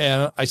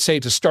 And I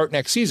say to start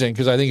next season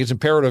because I think it's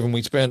imperative, and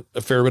we spent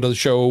a fair bit of the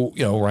show,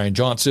 Ryan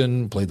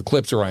Johnson, played the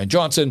clips of Ryan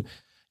Johnson.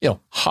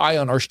 high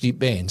on Arshdeep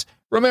Bains.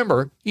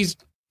 Remember, he's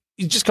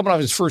just coming off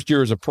his first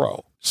year as a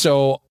pro.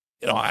 So,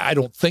 I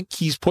don't think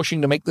he's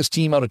pushing to make this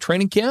team out of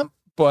training camp,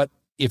 but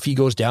if he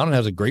goes down and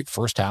has a great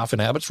first half in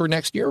Abbotsford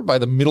next year, by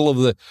the middle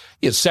of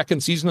his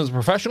second season as a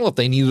professional, if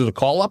they needed a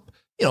call up,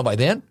 by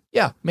then,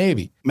 yeah,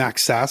 maybe.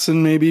 Max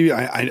Sasson, maybe.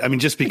 I mean,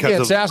 just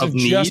because of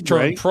need, just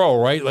turned right?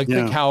 pro, right? Like,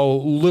 think how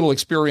little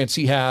experience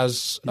he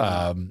has.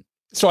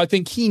 So I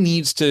think he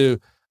needs to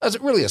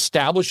doesn't really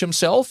establish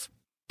himself,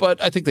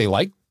 but I think they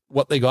like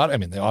what they got. I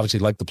mean, they obviously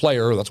like the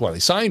player. That's why they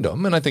signed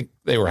him. And I think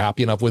they were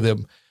happy enough with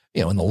him,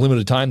 in the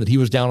limited time that he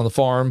was down on the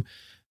farm.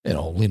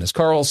 Linus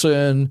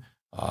Carlson,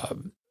 I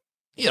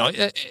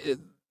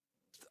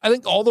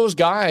think all those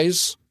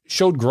guys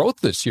showed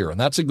growth this year, and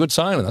that's a good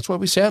sign. And that's why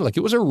we said,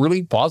 it was a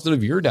really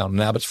positive year down in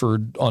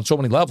Abbotsford on so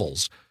many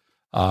levels.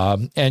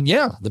 And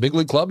yeah, the big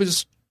league club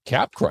is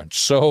cap crunch.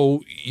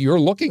 So you're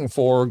looking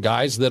for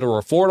guys that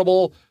are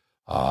affordable,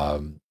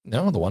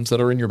 the ones that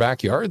are in your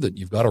backyard that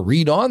you've got a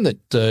read on that,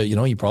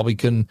 you probably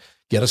can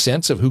get a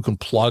sense of who can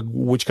plug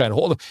which kind of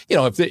hole.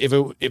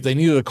 If they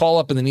needed a call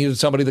up and they needed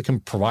somebody that can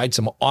provide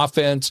some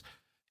offense,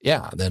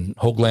 then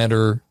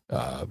Hoaglander,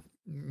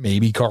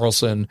 maybe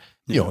Carlson.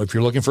 If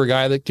you're looking for a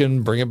guy that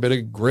can bring a bit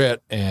of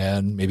grit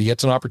and maybe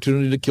gets an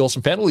opportunity to kill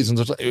some penalties.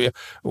 And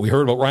we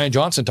heard about Ryan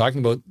Johnson talking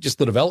about just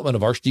the development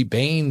of Arshdeep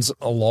Bains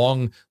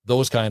along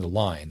those kind of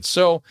lines.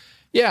 So,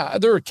 yeah,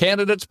 there are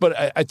candidates,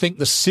 but I think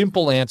the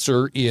simple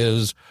answer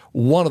is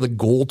one of the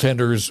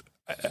goaltenders.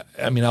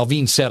 I mean,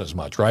 Alvin said as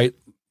much, right?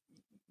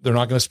 They're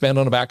not going to spend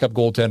on a backup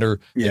goaltender.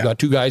 Yeah. They've got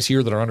two guys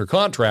here that are under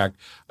contract.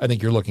 I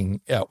think you're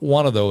looking at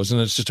one of those, and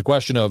it's just a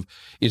question of,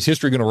 is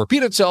history going to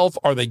repeat itself?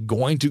 Are they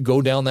going to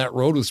go down that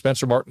road with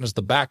Spencer Martin as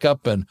the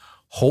backup and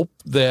hope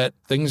that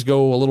things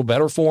go a little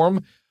better for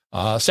him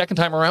second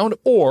time around?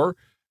 Or,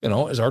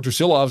 as Artur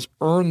Silovs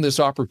earned this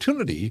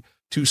opportunity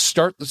to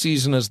start the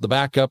season as the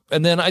backup.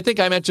 And then I think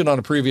I mentioned on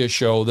a previous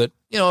show that,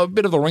 a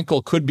bit of the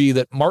wrinkle could be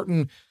that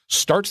Martin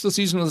starts the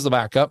season as the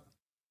backup.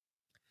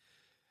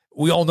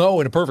 We all know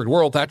in a perfect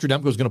world, Thatcher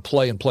Demko is going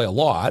to play a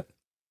lot.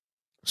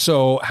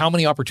 So how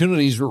many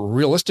opportunities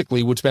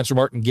realistically would Spencer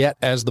Martin get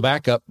as the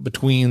backup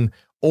between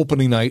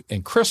opening night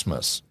and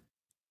Christmas?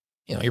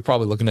 You're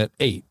probably looking at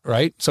 8,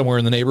 right? Somewhere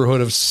in the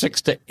neighborhood of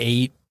 6 to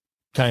 8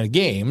 kind of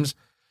games.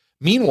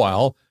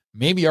 Meanwhile,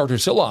 maybe Artur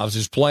Silovs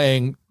is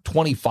playing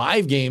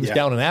 25 games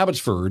down in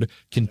Abbotsford,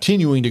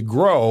 continuing to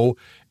grow.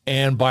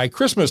 And by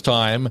Christmas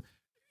time,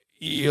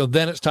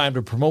 then it's time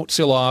to promote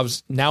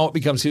Silovs. Now it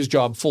becomes his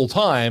job full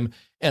time.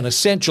 And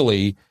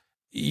essentially,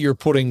 you're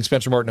putting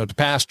Spencer Martin out to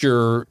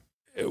pasture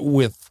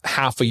with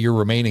half a year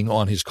remaining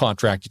on his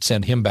contract. You'd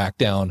send him back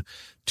down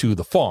to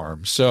the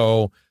farm.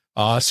 So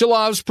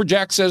Silovs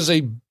projects as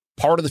a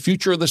part of the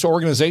future of this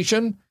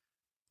organization.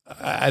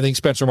 I think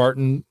Spencer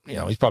Martin,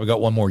 he's probably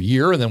got one more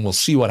year, and then we'll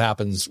see what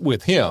happens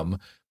with him.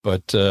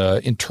 But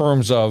in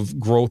terms of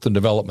growth and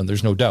development,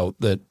 there's no doubt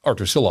that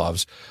Artur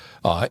Silovs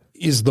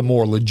is the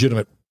more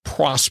legitimate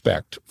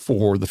prospect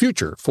for the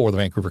future for the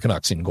Vancouver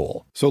Canucks in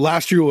goal. So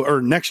last year or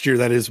next year,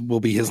 that is, will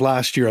be his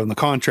last year on the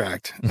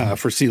contract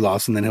for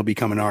Silovs, and then he'll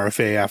become an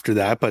RFA after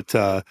that. But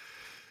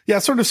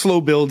sort of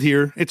slow build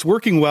here. It's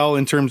working well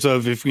in terms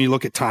of if we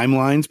look at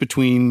timelines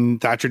between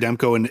Thatcher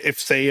Demko and if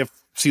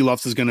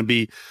Silovs is going to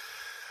be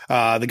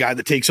the guy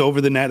that takes over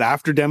the net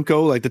after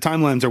Demko, the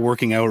timelines are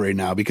working out right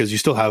now because you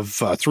still have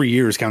 3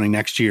 years counting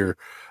next year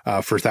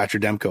for Thatcher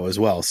Demko as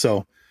well.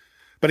 So,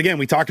 but again,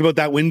 we talked about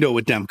that window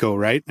with Demko,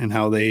 right? And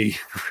how they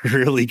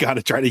really got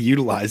to try to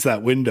utilize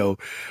that window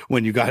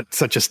when you got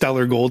such a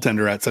stellar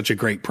goaltender at such a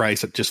great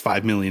price at just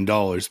 $5 million.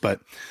 But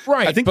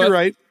right, I think you're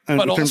right.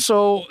 But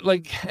also,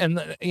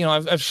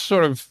 I've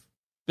sort of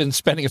been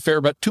spending a fair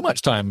bit too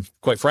much time,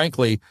 quite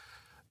frankly,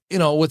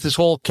 with this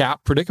whole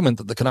cap predicament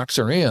that the Canucks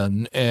are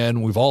in,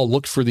 and we've all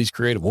looked for these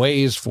creative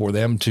ways for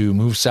them to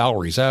move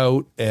salaries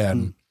out.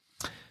 And,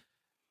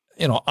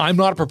 I'm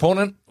not a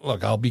proponent.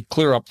 Look, I'll be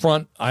clear up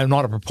front. I'm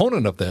not a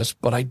proponent of this,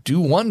 but I do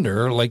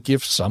wonder,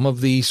 if some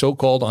of the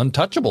so-called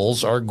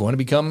untouchables are going to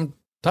become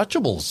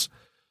touchables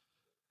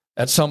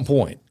at some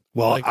point.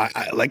 Well,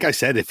 like I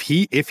said, if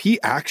he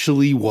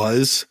actually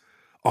was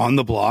on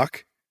the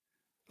block,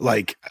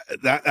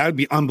 that would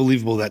be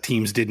unbelievable that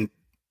teams didn't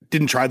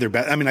try their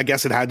best. I mean, I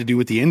guess it had to do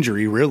with the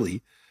injury,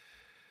 really.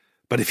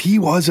 But if he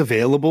was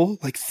available,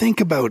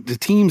 think about the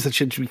teams that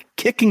should be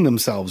kicking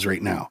themselves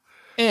right now.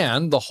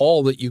 And the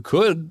haul that you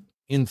could,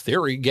 in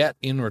theory, get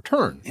in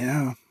return.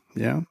 Yeah.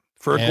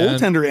 For a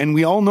goaltender. And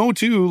we all know,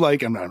 too,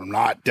 I'm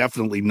not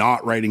definitely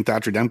not writing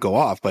Thatcher Demko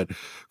off, but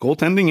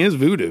goaltending is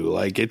voodoo.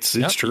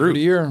 It's true.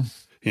 Year.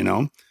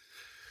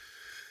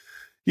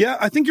 Yeah,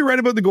 I think you're right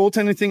about the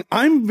goaltending thing.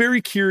 I'm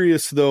very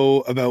curious,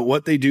 though, about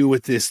what they do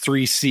with this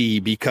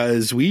 3C,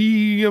 because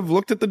we have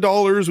looked at the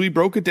dollars. We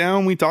broke it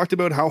down. We talked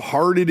about how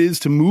hard it is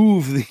to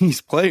move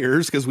these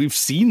players because we've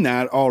seen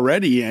that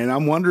already. And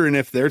I'm wondering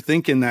if they're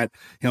thinking that,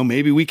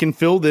 maybe we can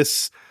fill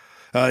this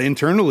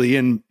internally.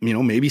 And,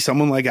 maybe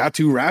someone like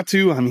Aatu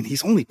Räty, I mean,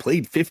 he's only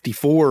played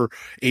 54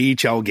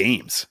 AHL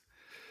games.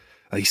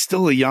 He's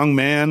still a young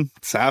man.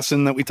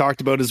 Sasson that we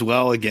talked about as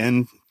well.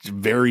 Again,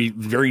 very,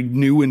 very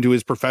new into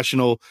his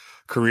professional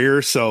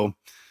career. So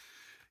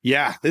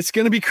yeah, it's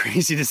going to be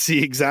crazy to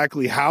see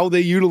exactly how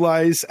they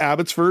utilize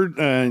Abbotsford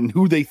and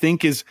who they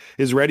think is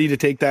ready to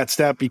take that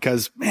step,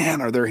 because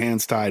man, are their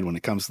hands tied when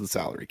it comes to the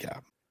salary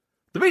cap.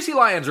 The BC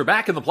Lions are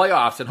back in the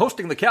playoffs and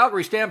hosting the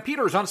Calgary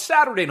Stampeders on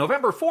Saturday,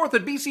 November 4th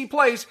at BC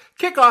Place.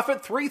 Kickoff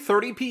at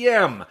 3:30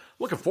 p.m.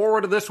 Looking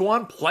forward to this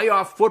one.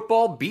 Playoff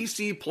football,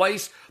 BC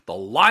Place. The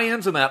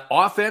Lions and that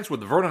offense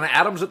with Vernon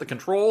Adams at the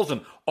controls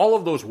and all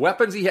of those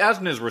weapons he has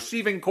in his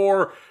receiving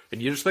core.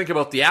 And you just think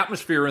about the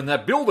atmosphere in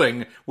that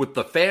building with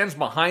the fans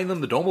behind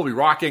them. The dome will be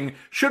rocking.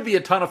 Should be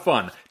a ton of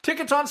fun.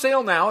 Tickets on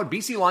sale now at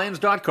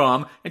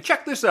bclions.com. And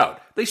check this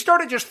out. They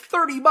start at just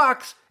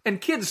 $30. And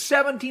kids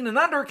 17 and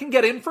under can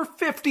get in for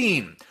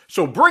 $15.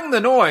 So bring the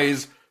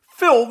noise,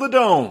 fill the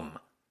dome.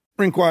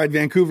 Rinkwide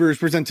Vancouver is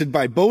presented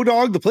by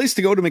Bodog, the place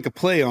to go to make a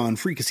play on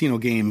free casino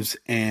games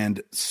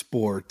and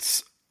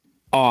sports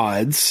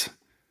odds.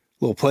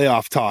 Little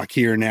playoff talk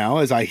here now.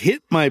 As I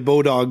hit my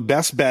Bodog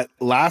best bet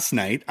last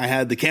night, I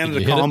had the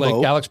Canada combo.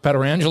 Like Alex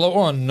Pietrangelo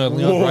on Leon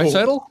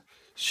Draisaitl?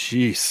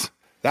 Jeez,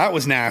 that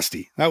was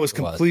nasty. That was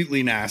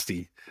completely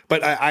nasty.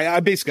 But I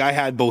basically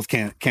had both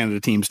Canada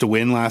teams to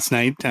win last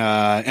night,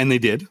 and they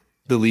did.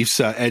 The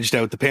Leafs edged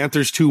out the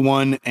Panthers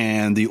 2-1,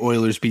 and the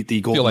Oilers beat the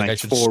Golden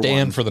Knights 4-1. I feel like I should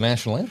stand for the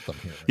national anthem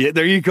here. Yeah,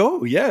 there you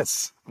go.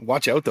 Yes.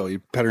 Watch out, though.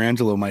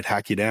 Pietrangelo might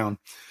hack you down.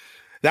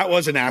 That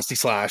was a nasty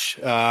slash.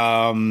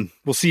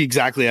 We'll see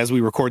exactly as we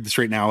record this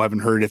right now. I haven't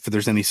heard if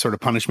there's any sort of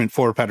punishment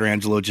for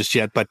Pietrangelo just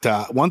yet. But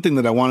one thing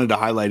that I wanted to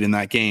highlight in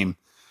that game,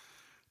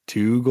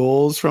 2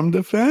 goals from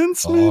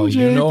defense. Oh,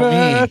 you know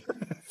me.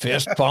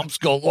 Fist pumps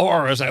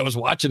galore as I was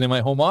watching in my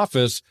home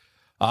office.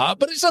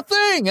 But it's a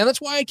thing, and that's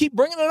why I keep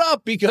bringing it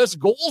up, because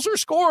goals are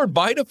scored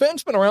by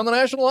defensemen around the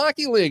National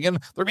Hockey League, and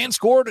they're being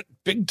scored at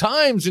big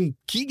times in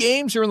key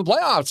games here in the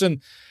playoffs.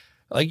 And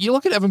like, you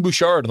look at Evan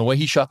Bouchard and the way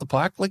he shot the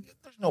puck, like,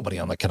 there's nobody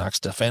on the Canucks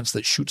defense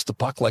that shoots the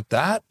puck like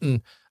that.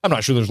 And I'm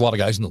not sure there's a lot of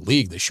guys in the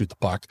league that shoot the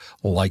puck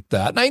like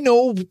that. And I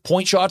know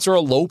point shots are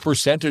a low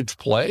percentage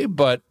play,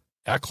 but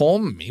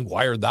Ekholm, he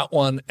wired that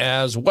one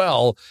as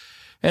well.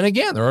 And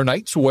again, there are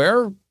nights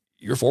where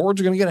your forwards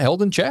are going to get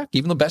held in check.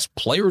 Even the best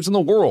players in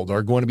the world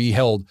are going to be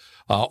held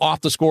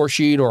off the score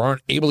sheet or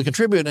aren't able to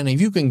contribute. And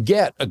if you can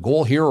get a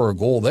goal here or a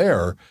goal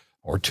there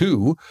or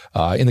two,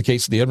 in the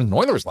case of the Edmonton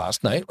Oilers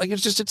last night, like,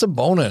 it's a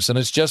bonus. And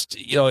it's just,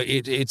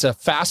 it's a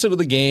facet of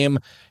the game.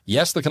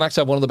 Yes, the Canucks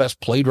have one of the best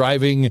play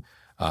driving,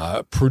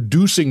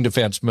 producing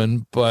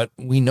defensemen, but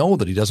we know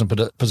that he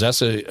doesn't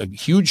possess a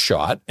huge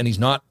shot, and he's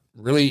not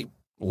really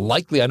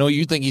likely. I know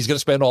you think he's going to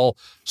spend all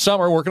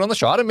summer working on the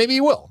shot, and maybe he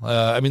will.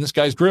 I mean, this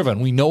guy's driven.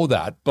 We know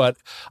that, but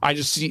I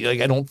just see,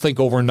 I don't think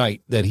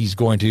overnight that he's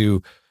going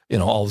to,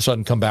 all of a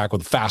sudden come back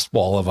with a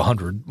fastball of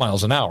 100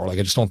 miles an hour. Like,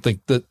 I just don't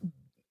think that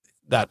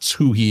that's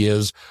who he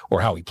is or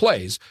how he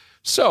plays.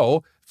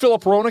 So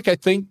Filip Hronek, I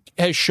think,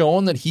 has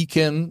shown that he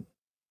can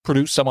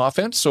produce some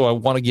offense. So I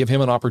want to give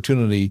him an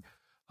opportunity.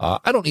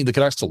 I don't need the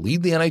Canucks to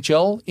lead the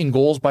NHL in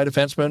goals by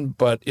defensemen,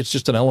 but it's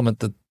just an element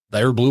that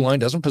their blue line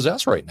doesn't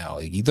possess right now.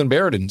 Like, Ethan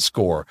Bear didn't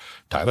score.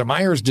 Tyler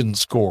Myers didn't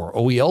score.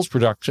 OEL's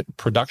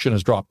production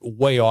has dropped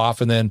way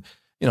off. And then,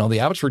 the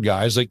Abbotsford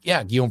guys,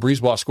 Guillaume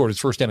Brisebois scored his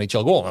first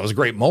NHL goal. And that was a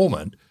great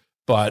moment,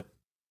 but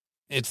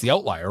it's the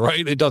outlier,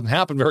 right? It doesn't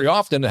happen very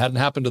often. It hadn't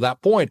happened to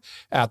that point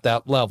at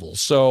that level.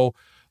 So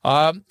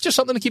just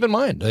something to keep in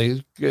mind.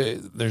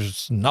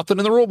 There's nothing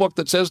in the rule book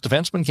that says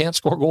defensemen can't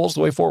score goals the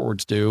way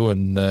forwards do.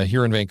 And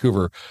here in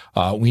Vancouver,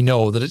 we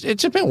know that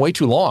it's been way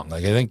too long.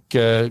 Like, I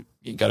think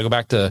you got to go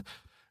back to,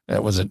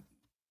 was it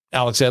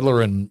Alex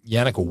Edler and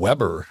Yannick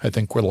Weber, I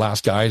think, were the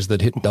last guys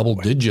that hit double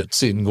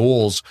digits in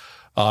goals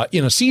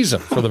in a season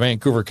for the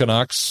Vancouver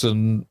Canucks.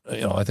 And,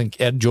 I think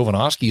Ed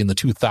Jovanovski in the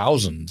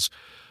 2000s,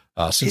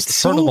 since the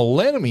turn of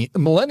the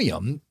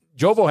millennium,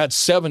 Jovo had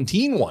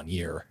 17 one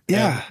year.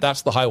 Yeah.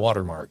 That's the high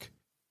water mark.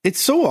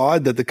 It's so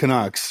odd that the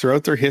Canucks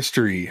throughout their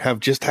history have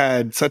just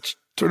had such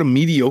sort of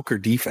mediocre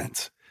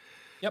defense.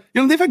 Yep.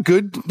 They've had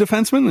good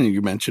defensemen, and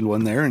you mentioned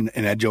one there, and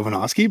Ed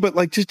Jovanovski, but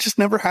just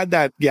never had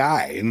that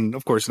guy. And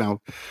of course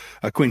now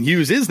Quinn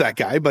Hughes is that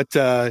guy, but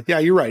yeah,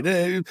 you're right.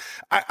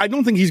 I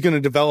don't think he's going to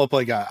develop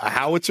like a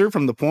howitzer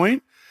from the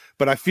point,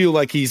 but I feel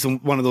like he's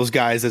one of those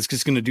guys that's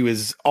just going to do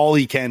all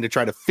he can to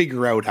try to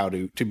figure out how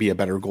to be a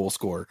better goal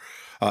scorer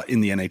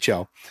in the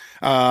NHL.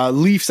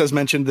 Leafs, as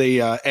mentioned,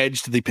 they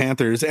edged the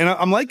Panthers. And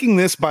I'm liking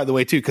this, by the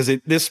way, too, because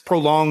this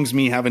prolongs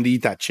me having to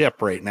eat that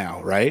chip right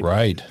now, right?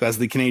 Right. As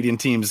the Canadian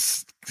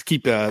teams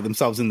keep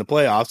themselves in the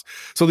playoffs.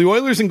 So the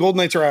Oilers and Golden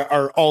Knights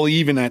are all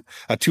even at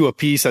 2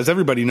 apiece. As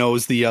everybody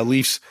knows, the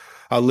Leafs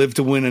live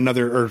to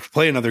win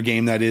play another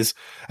game, that is,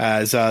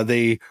 as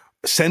they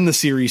send the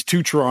series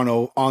to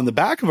Toronto on the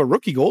back of a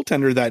rookie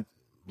goaltender that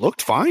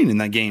looked fine in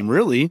that game,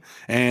 really.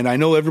 And I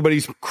know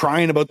everybody's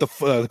crying about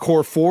the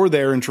core four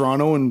there in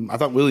Toronto, and I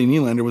thought Willie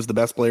Nylander was the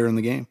best player in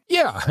the game.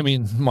 Yeah, I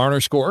mean,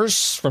 Marner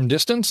scores from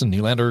distance, and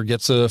Nylander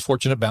gets a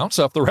fortunate bounce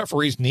off the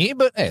referee's knee,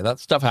 but hey, that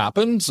stuff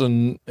happens,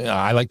 and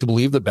I like to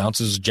believe that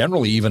bounces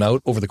generally even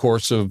out over the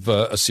course of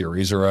a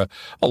series or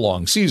a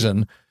long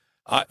season.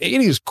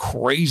 It is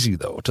crazy,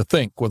 though, to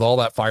think with all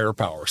that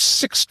firepower,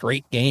 6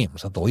 straight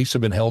games that the Leafs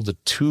have been held to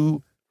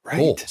 2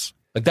 goals.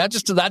 Like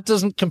that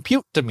doesn't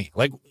compute to me.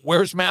 Like,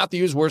 where's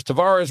Matthews? Where's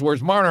Tavares?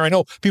 Where's Marner? I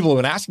know people have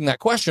been asking that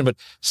question, but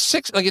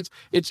 6, like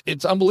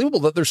it's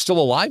unbelievable that they're still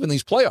alive in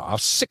these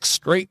playoffs. 6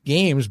 straight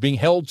games being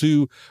held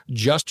to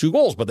just 2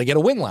 goals, but they get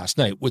a win last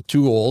night with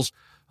 2 goals.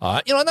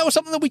 And that was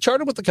something that we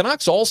charted with the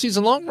Canucks all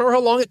season long. Remember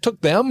how long it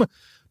took them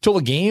till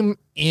a game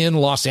in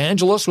Los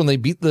Angeles when they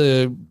beat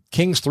the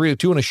Kings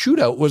 3-2 in a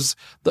shootout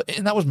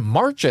and that was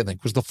March, I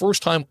think, was the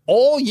first time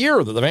all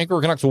year that the Vancouver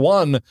Canucks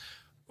won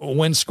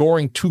when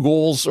scoring 2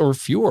 goals or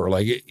fewer.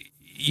 Like,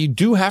 you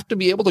do have to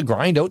be able to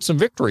grind out some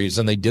victories,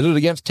 and they did it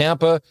against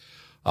Tampa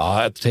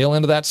at the tail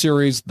end of that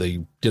series.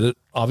 They did it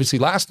obviously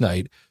last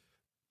night,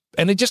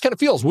 and it just kind of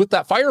feels with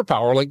that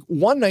firepower, like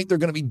one night they're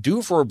going to be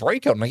due for a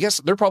breakout, and I guess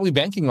they're probably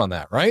banking on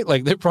that, right?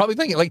 Like, they're probably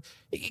thinking, like,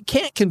 it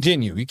can't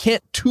continue. You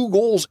can't 2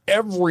 goals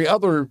every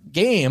other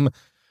game.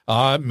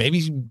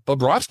 Maybe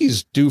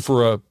Bobrovsky's due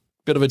for a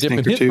bit of a dip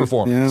in his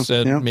performance,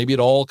 and maybe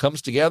it all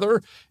comes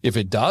together. If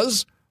it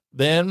does,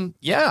 then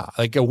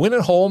like a win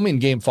at home in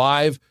game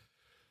 5,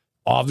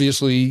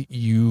 obviously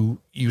you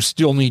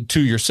still need 2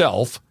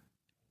 yourself,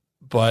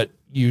 but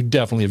you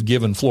definitely have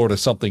given Florida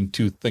something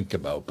to think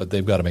about, but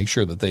they've got to make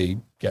sure that they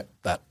get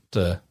that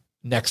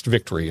next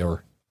victory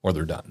or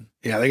they're done.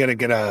 Yeah, they got to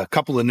get a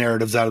couple of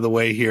narratives out of the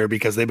way here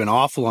because they've been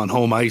awful on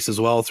home ice as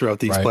well throughout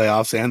these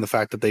playoffs, and the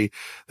fact that they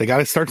got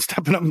to start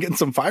stepping up and getting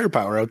some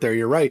firepower out there.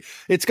 You're right.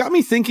 It's got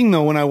me thinking,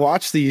 though, when I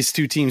watch these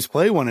 2 teams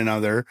play one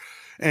another,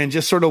 and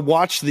just sort of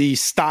watch the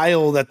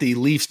style that the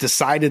Leafs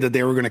decided that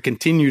they were going to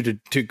continue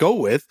to go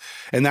with.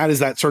 And that is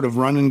that sort of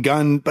run and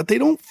gun, but they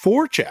don't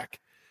forecheck.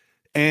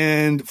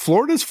 And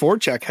Florida's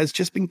forecheck has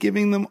just been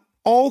giving them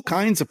all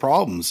kinds of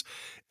problems.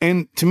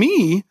 And to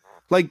me,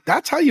 like,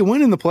 that's how you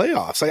win in the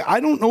playoffs.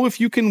 I don't know if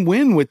you can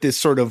win with this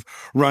sort of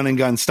run and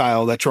gun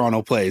style that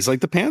Toronto plays.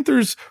 Like, the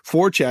Panthers'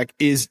 forecheck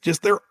is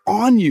just, they're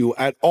on you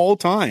at all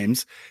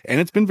times,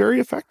 and it's been very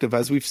effective,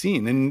 as we've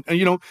seen. And,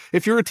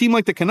 if you're a team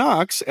like the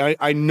Canucks,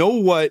 I know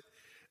what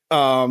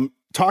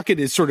Tocchet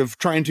is sort of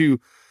trying to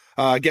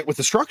get with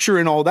the structure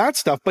and all that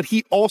stuff, but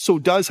he also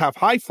does have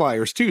high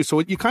flyers too. So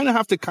you kind of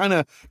have to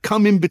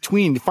come in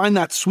between to find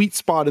that sweet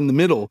spot in the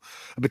middle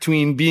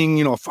between being,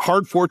 a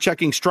hard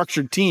forechecking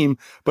structured team,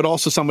 but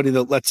also somebody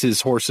that lets his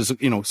horses,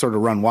 sort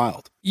of run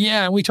wild.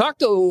 Yeah. And we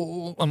talked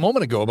a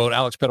moment ago about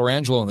Alex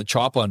Pietrangelo and the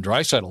chop on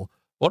Draisaitl.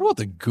 What about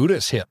the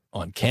Gudas hit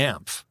on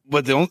Kampf?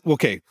 But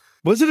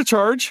was it a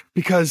charge?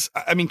 Because,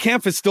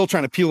 Kampf is still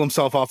trying to peel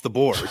himself off the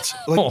boards.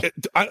 Like,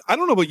 I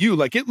don't know about you.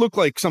 Like, it looked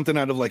like something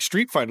out of, like,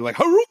 Street Fighter. Like,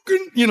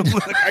 Haruken,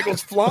 the guy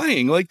goes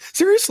flying. Like,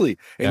 seriously.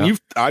 And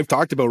I've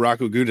talked about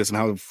Rocco Gudas and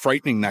how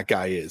frightening that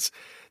guy is.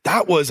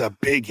 That was a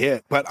big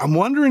hit. But I'm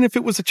wondering if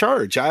it was a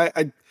charge.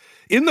 I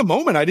in the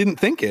moment, I didn't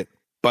think it.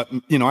 But,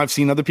 I've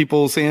seen other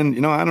people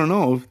saying, I don't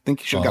know. I think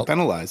he should have got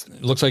penalized.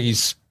 It looks like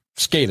he's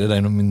skated.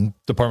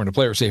 Department of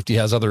Player Safety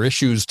has other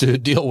issues to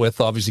deal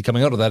with, obviously,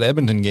 coming out of that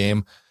Edmonton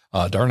game.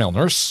 Darnell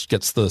Nurse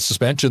gets the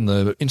suspension,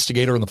 the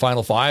instigator in the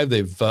final 5.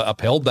 They've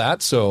upheld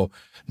that, so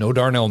no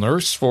Darnell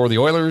Nurse for the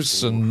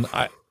Oilers. And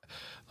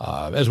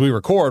as we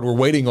record, we're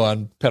waiting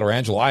on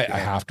Pietrangelo, I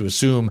have to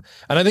assume.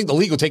 And I think the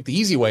league will take the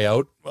easy way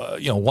out.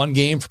 1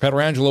 game for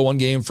Pietrangelo, 1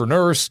 game for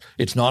Nurse.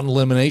 It's not an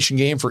elimination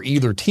game for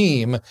either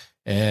team.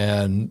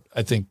 And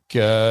I think,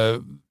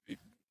 in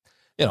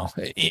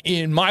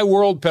my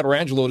world,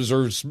 Pietrangelo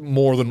deserves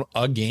more than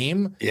a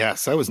game.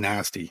 Yes, that was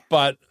nasty.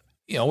 But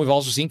we've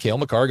also seen Cale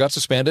Makar got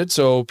suspended,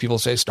 so people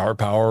say star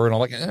power and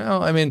all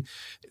that.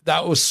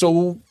 That was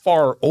so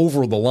far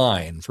over the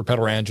line for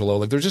Pietrangelo.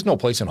 Like, there's just no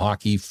place in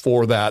hockey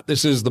for that.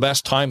 This is the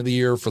best time of the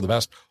year for the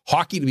best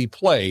hockey to be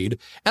played.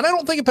 And I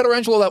don't think of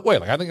Pietrangelo that way.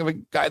 Like, I think of a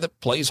guy that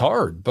plays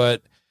hard,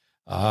 but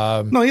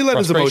no, he let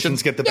his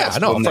emotions get the best.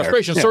 Yeah, no,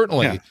 frustration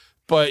certainly. Yeah.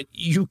 But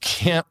you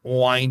can't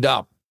wind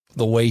up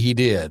the way he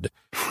did.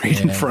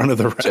 Right in front of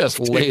the ref. Just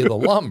lay the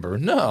lumber.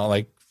 No,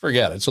 like,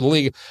 forget it. So the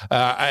league,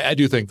 I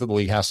do think that the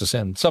league has to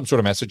send some sort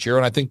of message here.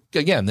 And I think,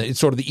 again, it's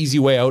sort of the easy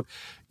way out.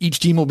 Each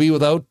team will be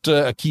without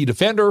a key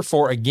defender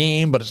for a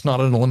game, but it's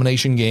not an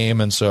elimination game.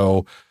 And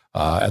so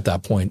at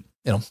that point,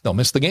 they'll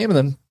miss the game and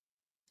then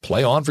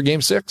play on for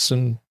game 6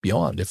 and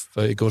beyond if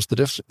it goes the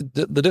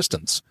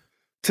distance.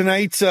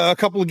 Tonight, a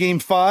couple of game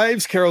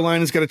 5s.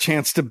 Carolina's got a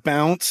chance to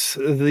bounce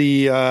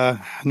the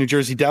New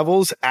Jersey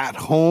Devils at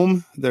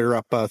home. They're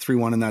up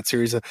 3-1 in that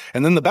series.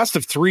 And then the best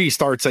of 3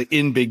 starts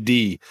in Big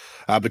D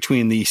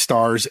between the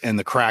Stars and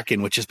the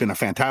Kraken, which has been a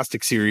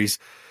fantastic series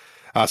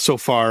so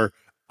far.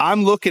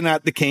 I'm looking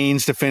at the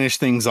Canes to finish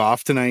things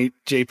off tonight,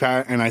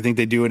 J-Pat, and I think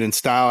they do it in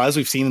style. As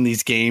we've seen in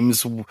these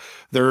games,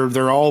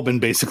 they're all been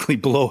basically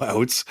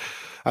blowouts.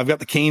 I've got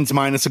the Canes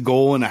minus a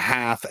goal and a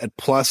half at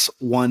plus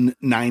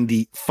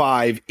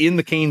 195 in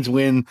the Canes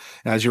win.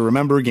 As you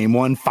remember, game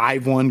 1,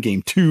 5-1,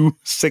 game 2,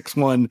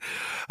 6-1,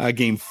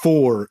 game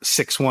 4,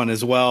 6-1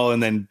 as well.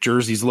 And then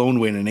Jersey's lone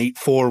win, an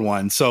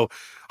 8-4-1. So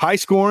high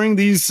scoring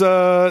these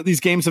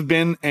games have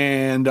been,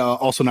 and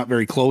also not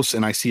very close.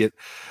 And I see it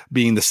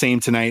being the same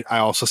tonight. I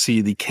also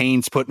see the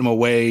Canes putting them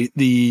away.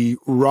 The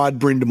Rod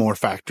Brind'Amour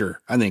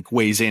factor, I think,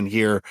 weighs in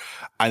here.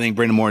 I think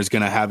Brind'Amour is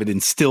going to have it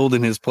instilled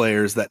in his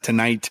players that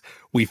tonight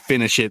we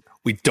finish it.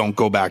 We don't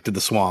go back to the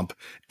swamp,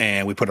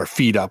 and we put our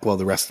feet up while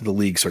the rest of the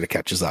league sort of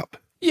catches up.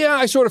 Yeah,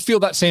 I sort of feel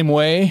that same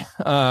way.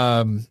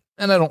 And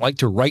I don't like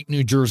to write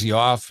New Jersey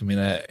off. I mean,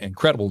 an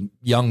incredible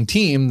young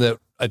team that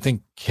I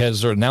think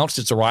has announced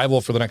its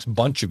arrival for the next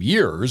bunch of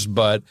years,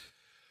 but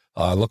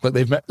look like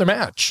they've met their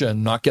match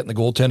and not getting the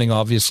goaltending,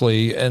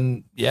 obviously.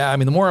 And yeah, I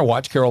mean, the more I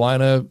watch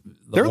Carolina,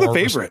 they're the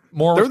favorite.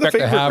 More respect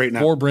I have right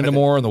for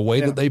Brind'Amour and the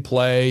way that they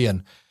play.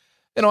 And,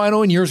 you know, I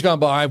know in years gone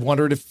by, I've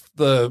wondered if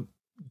the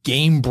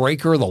game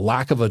breaker, the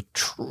lack of a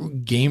true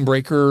game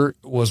breaker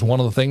was one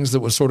of the things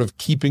that was sort of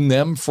keeping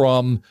them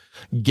from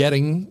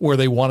getting where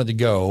they wanted to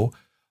go.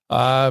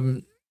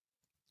 And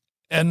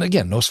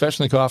again, no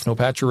Svechnikov, no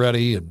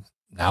Pacioretty, and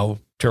now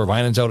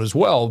Teravainen's out as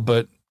well,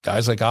 but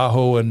guys like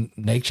Aho and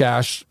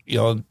Necas, you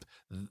know,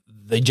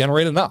 they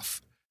generate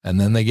enough. And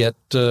then they get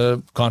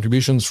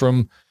contributions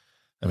from,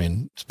 I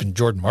mean, it's been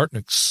Jordan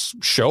Martinick's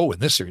show in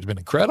this series, been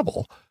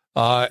incredible.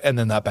 And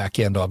then that back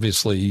end,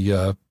 obviously,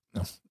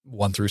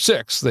 1 through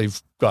 6,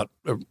 they've got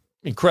an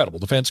incredible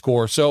defense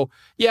core. So,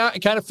 yeah, it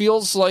kind of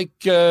feels like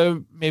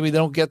maybe they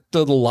don't get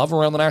the love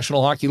around the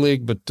National Hockey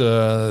League, but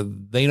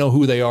they know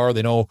who they are.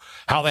 They know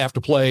how they have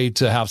to play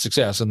to have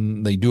success,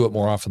 and they do it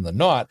more often than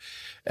not.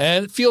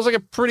 And it feels like a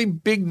pretty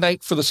big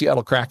night for the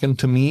Seattle Kraken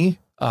to me.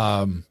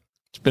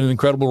 It's been an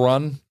incredible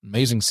run,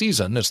 amazing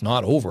season. It's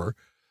not over.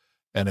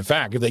 And in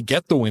fact, if they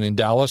get the win in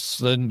Dallas,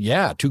 then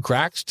yeah, 2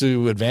 cracks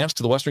to advance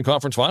to the Western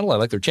Conference Final. I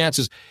like their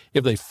chances.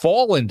 If they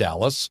fall in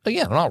Dallas,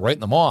 again, I'm not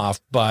writing them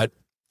off, but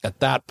at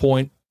that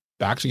point,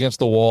 backs against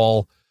the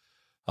wall,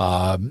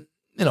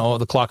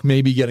 the clock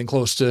may be getting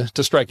close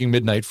to striking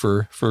midnight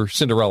for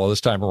Cinderella this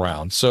time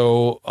around.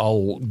 So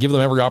I'll give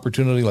them every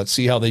opportunity. Let's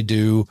see how they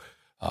do.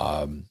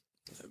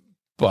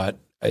 But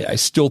I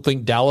still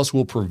think Dallas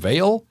will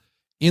prevail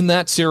in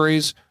that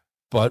series.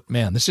 But,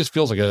 man, this just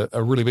feels like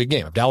a really big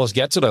game. If Dallas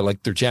gets it, I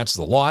like their chances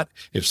a lot.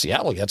 If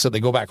Seattle gets it, they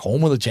go back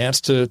home with a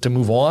chance to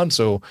move on.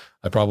 So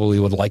I probably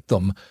would like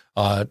them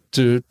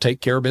to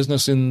take care of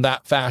business in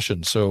that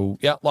fashion. So,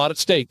 yeah, a lot at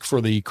stake for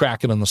the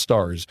Kraken and the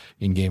Stars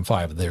in Game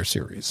 5 of their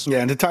series. Yeah,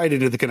 and to tie it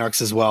into the Canucks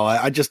as well,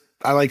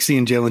 I like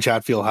seeing Jalen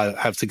Chatfield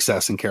have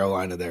success in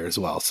Carolina there as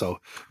well. So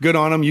good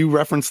on him. You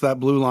referenced that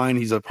blue line.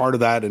 He's a part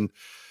of that. And,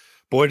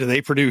 boy, do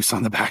they produce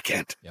on the back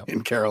end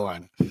in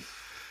Carolina.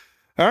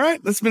 All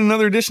right, that's been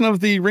another edition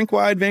of the Rink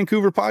Wide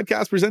Vancouver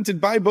podcast presented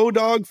by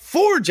Bodog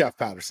for Jeff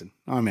Patterson.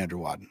 I'm Andrew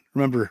Wadden.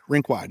 Remember,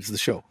 Rink Wide is the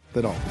show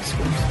that always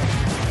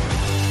scores.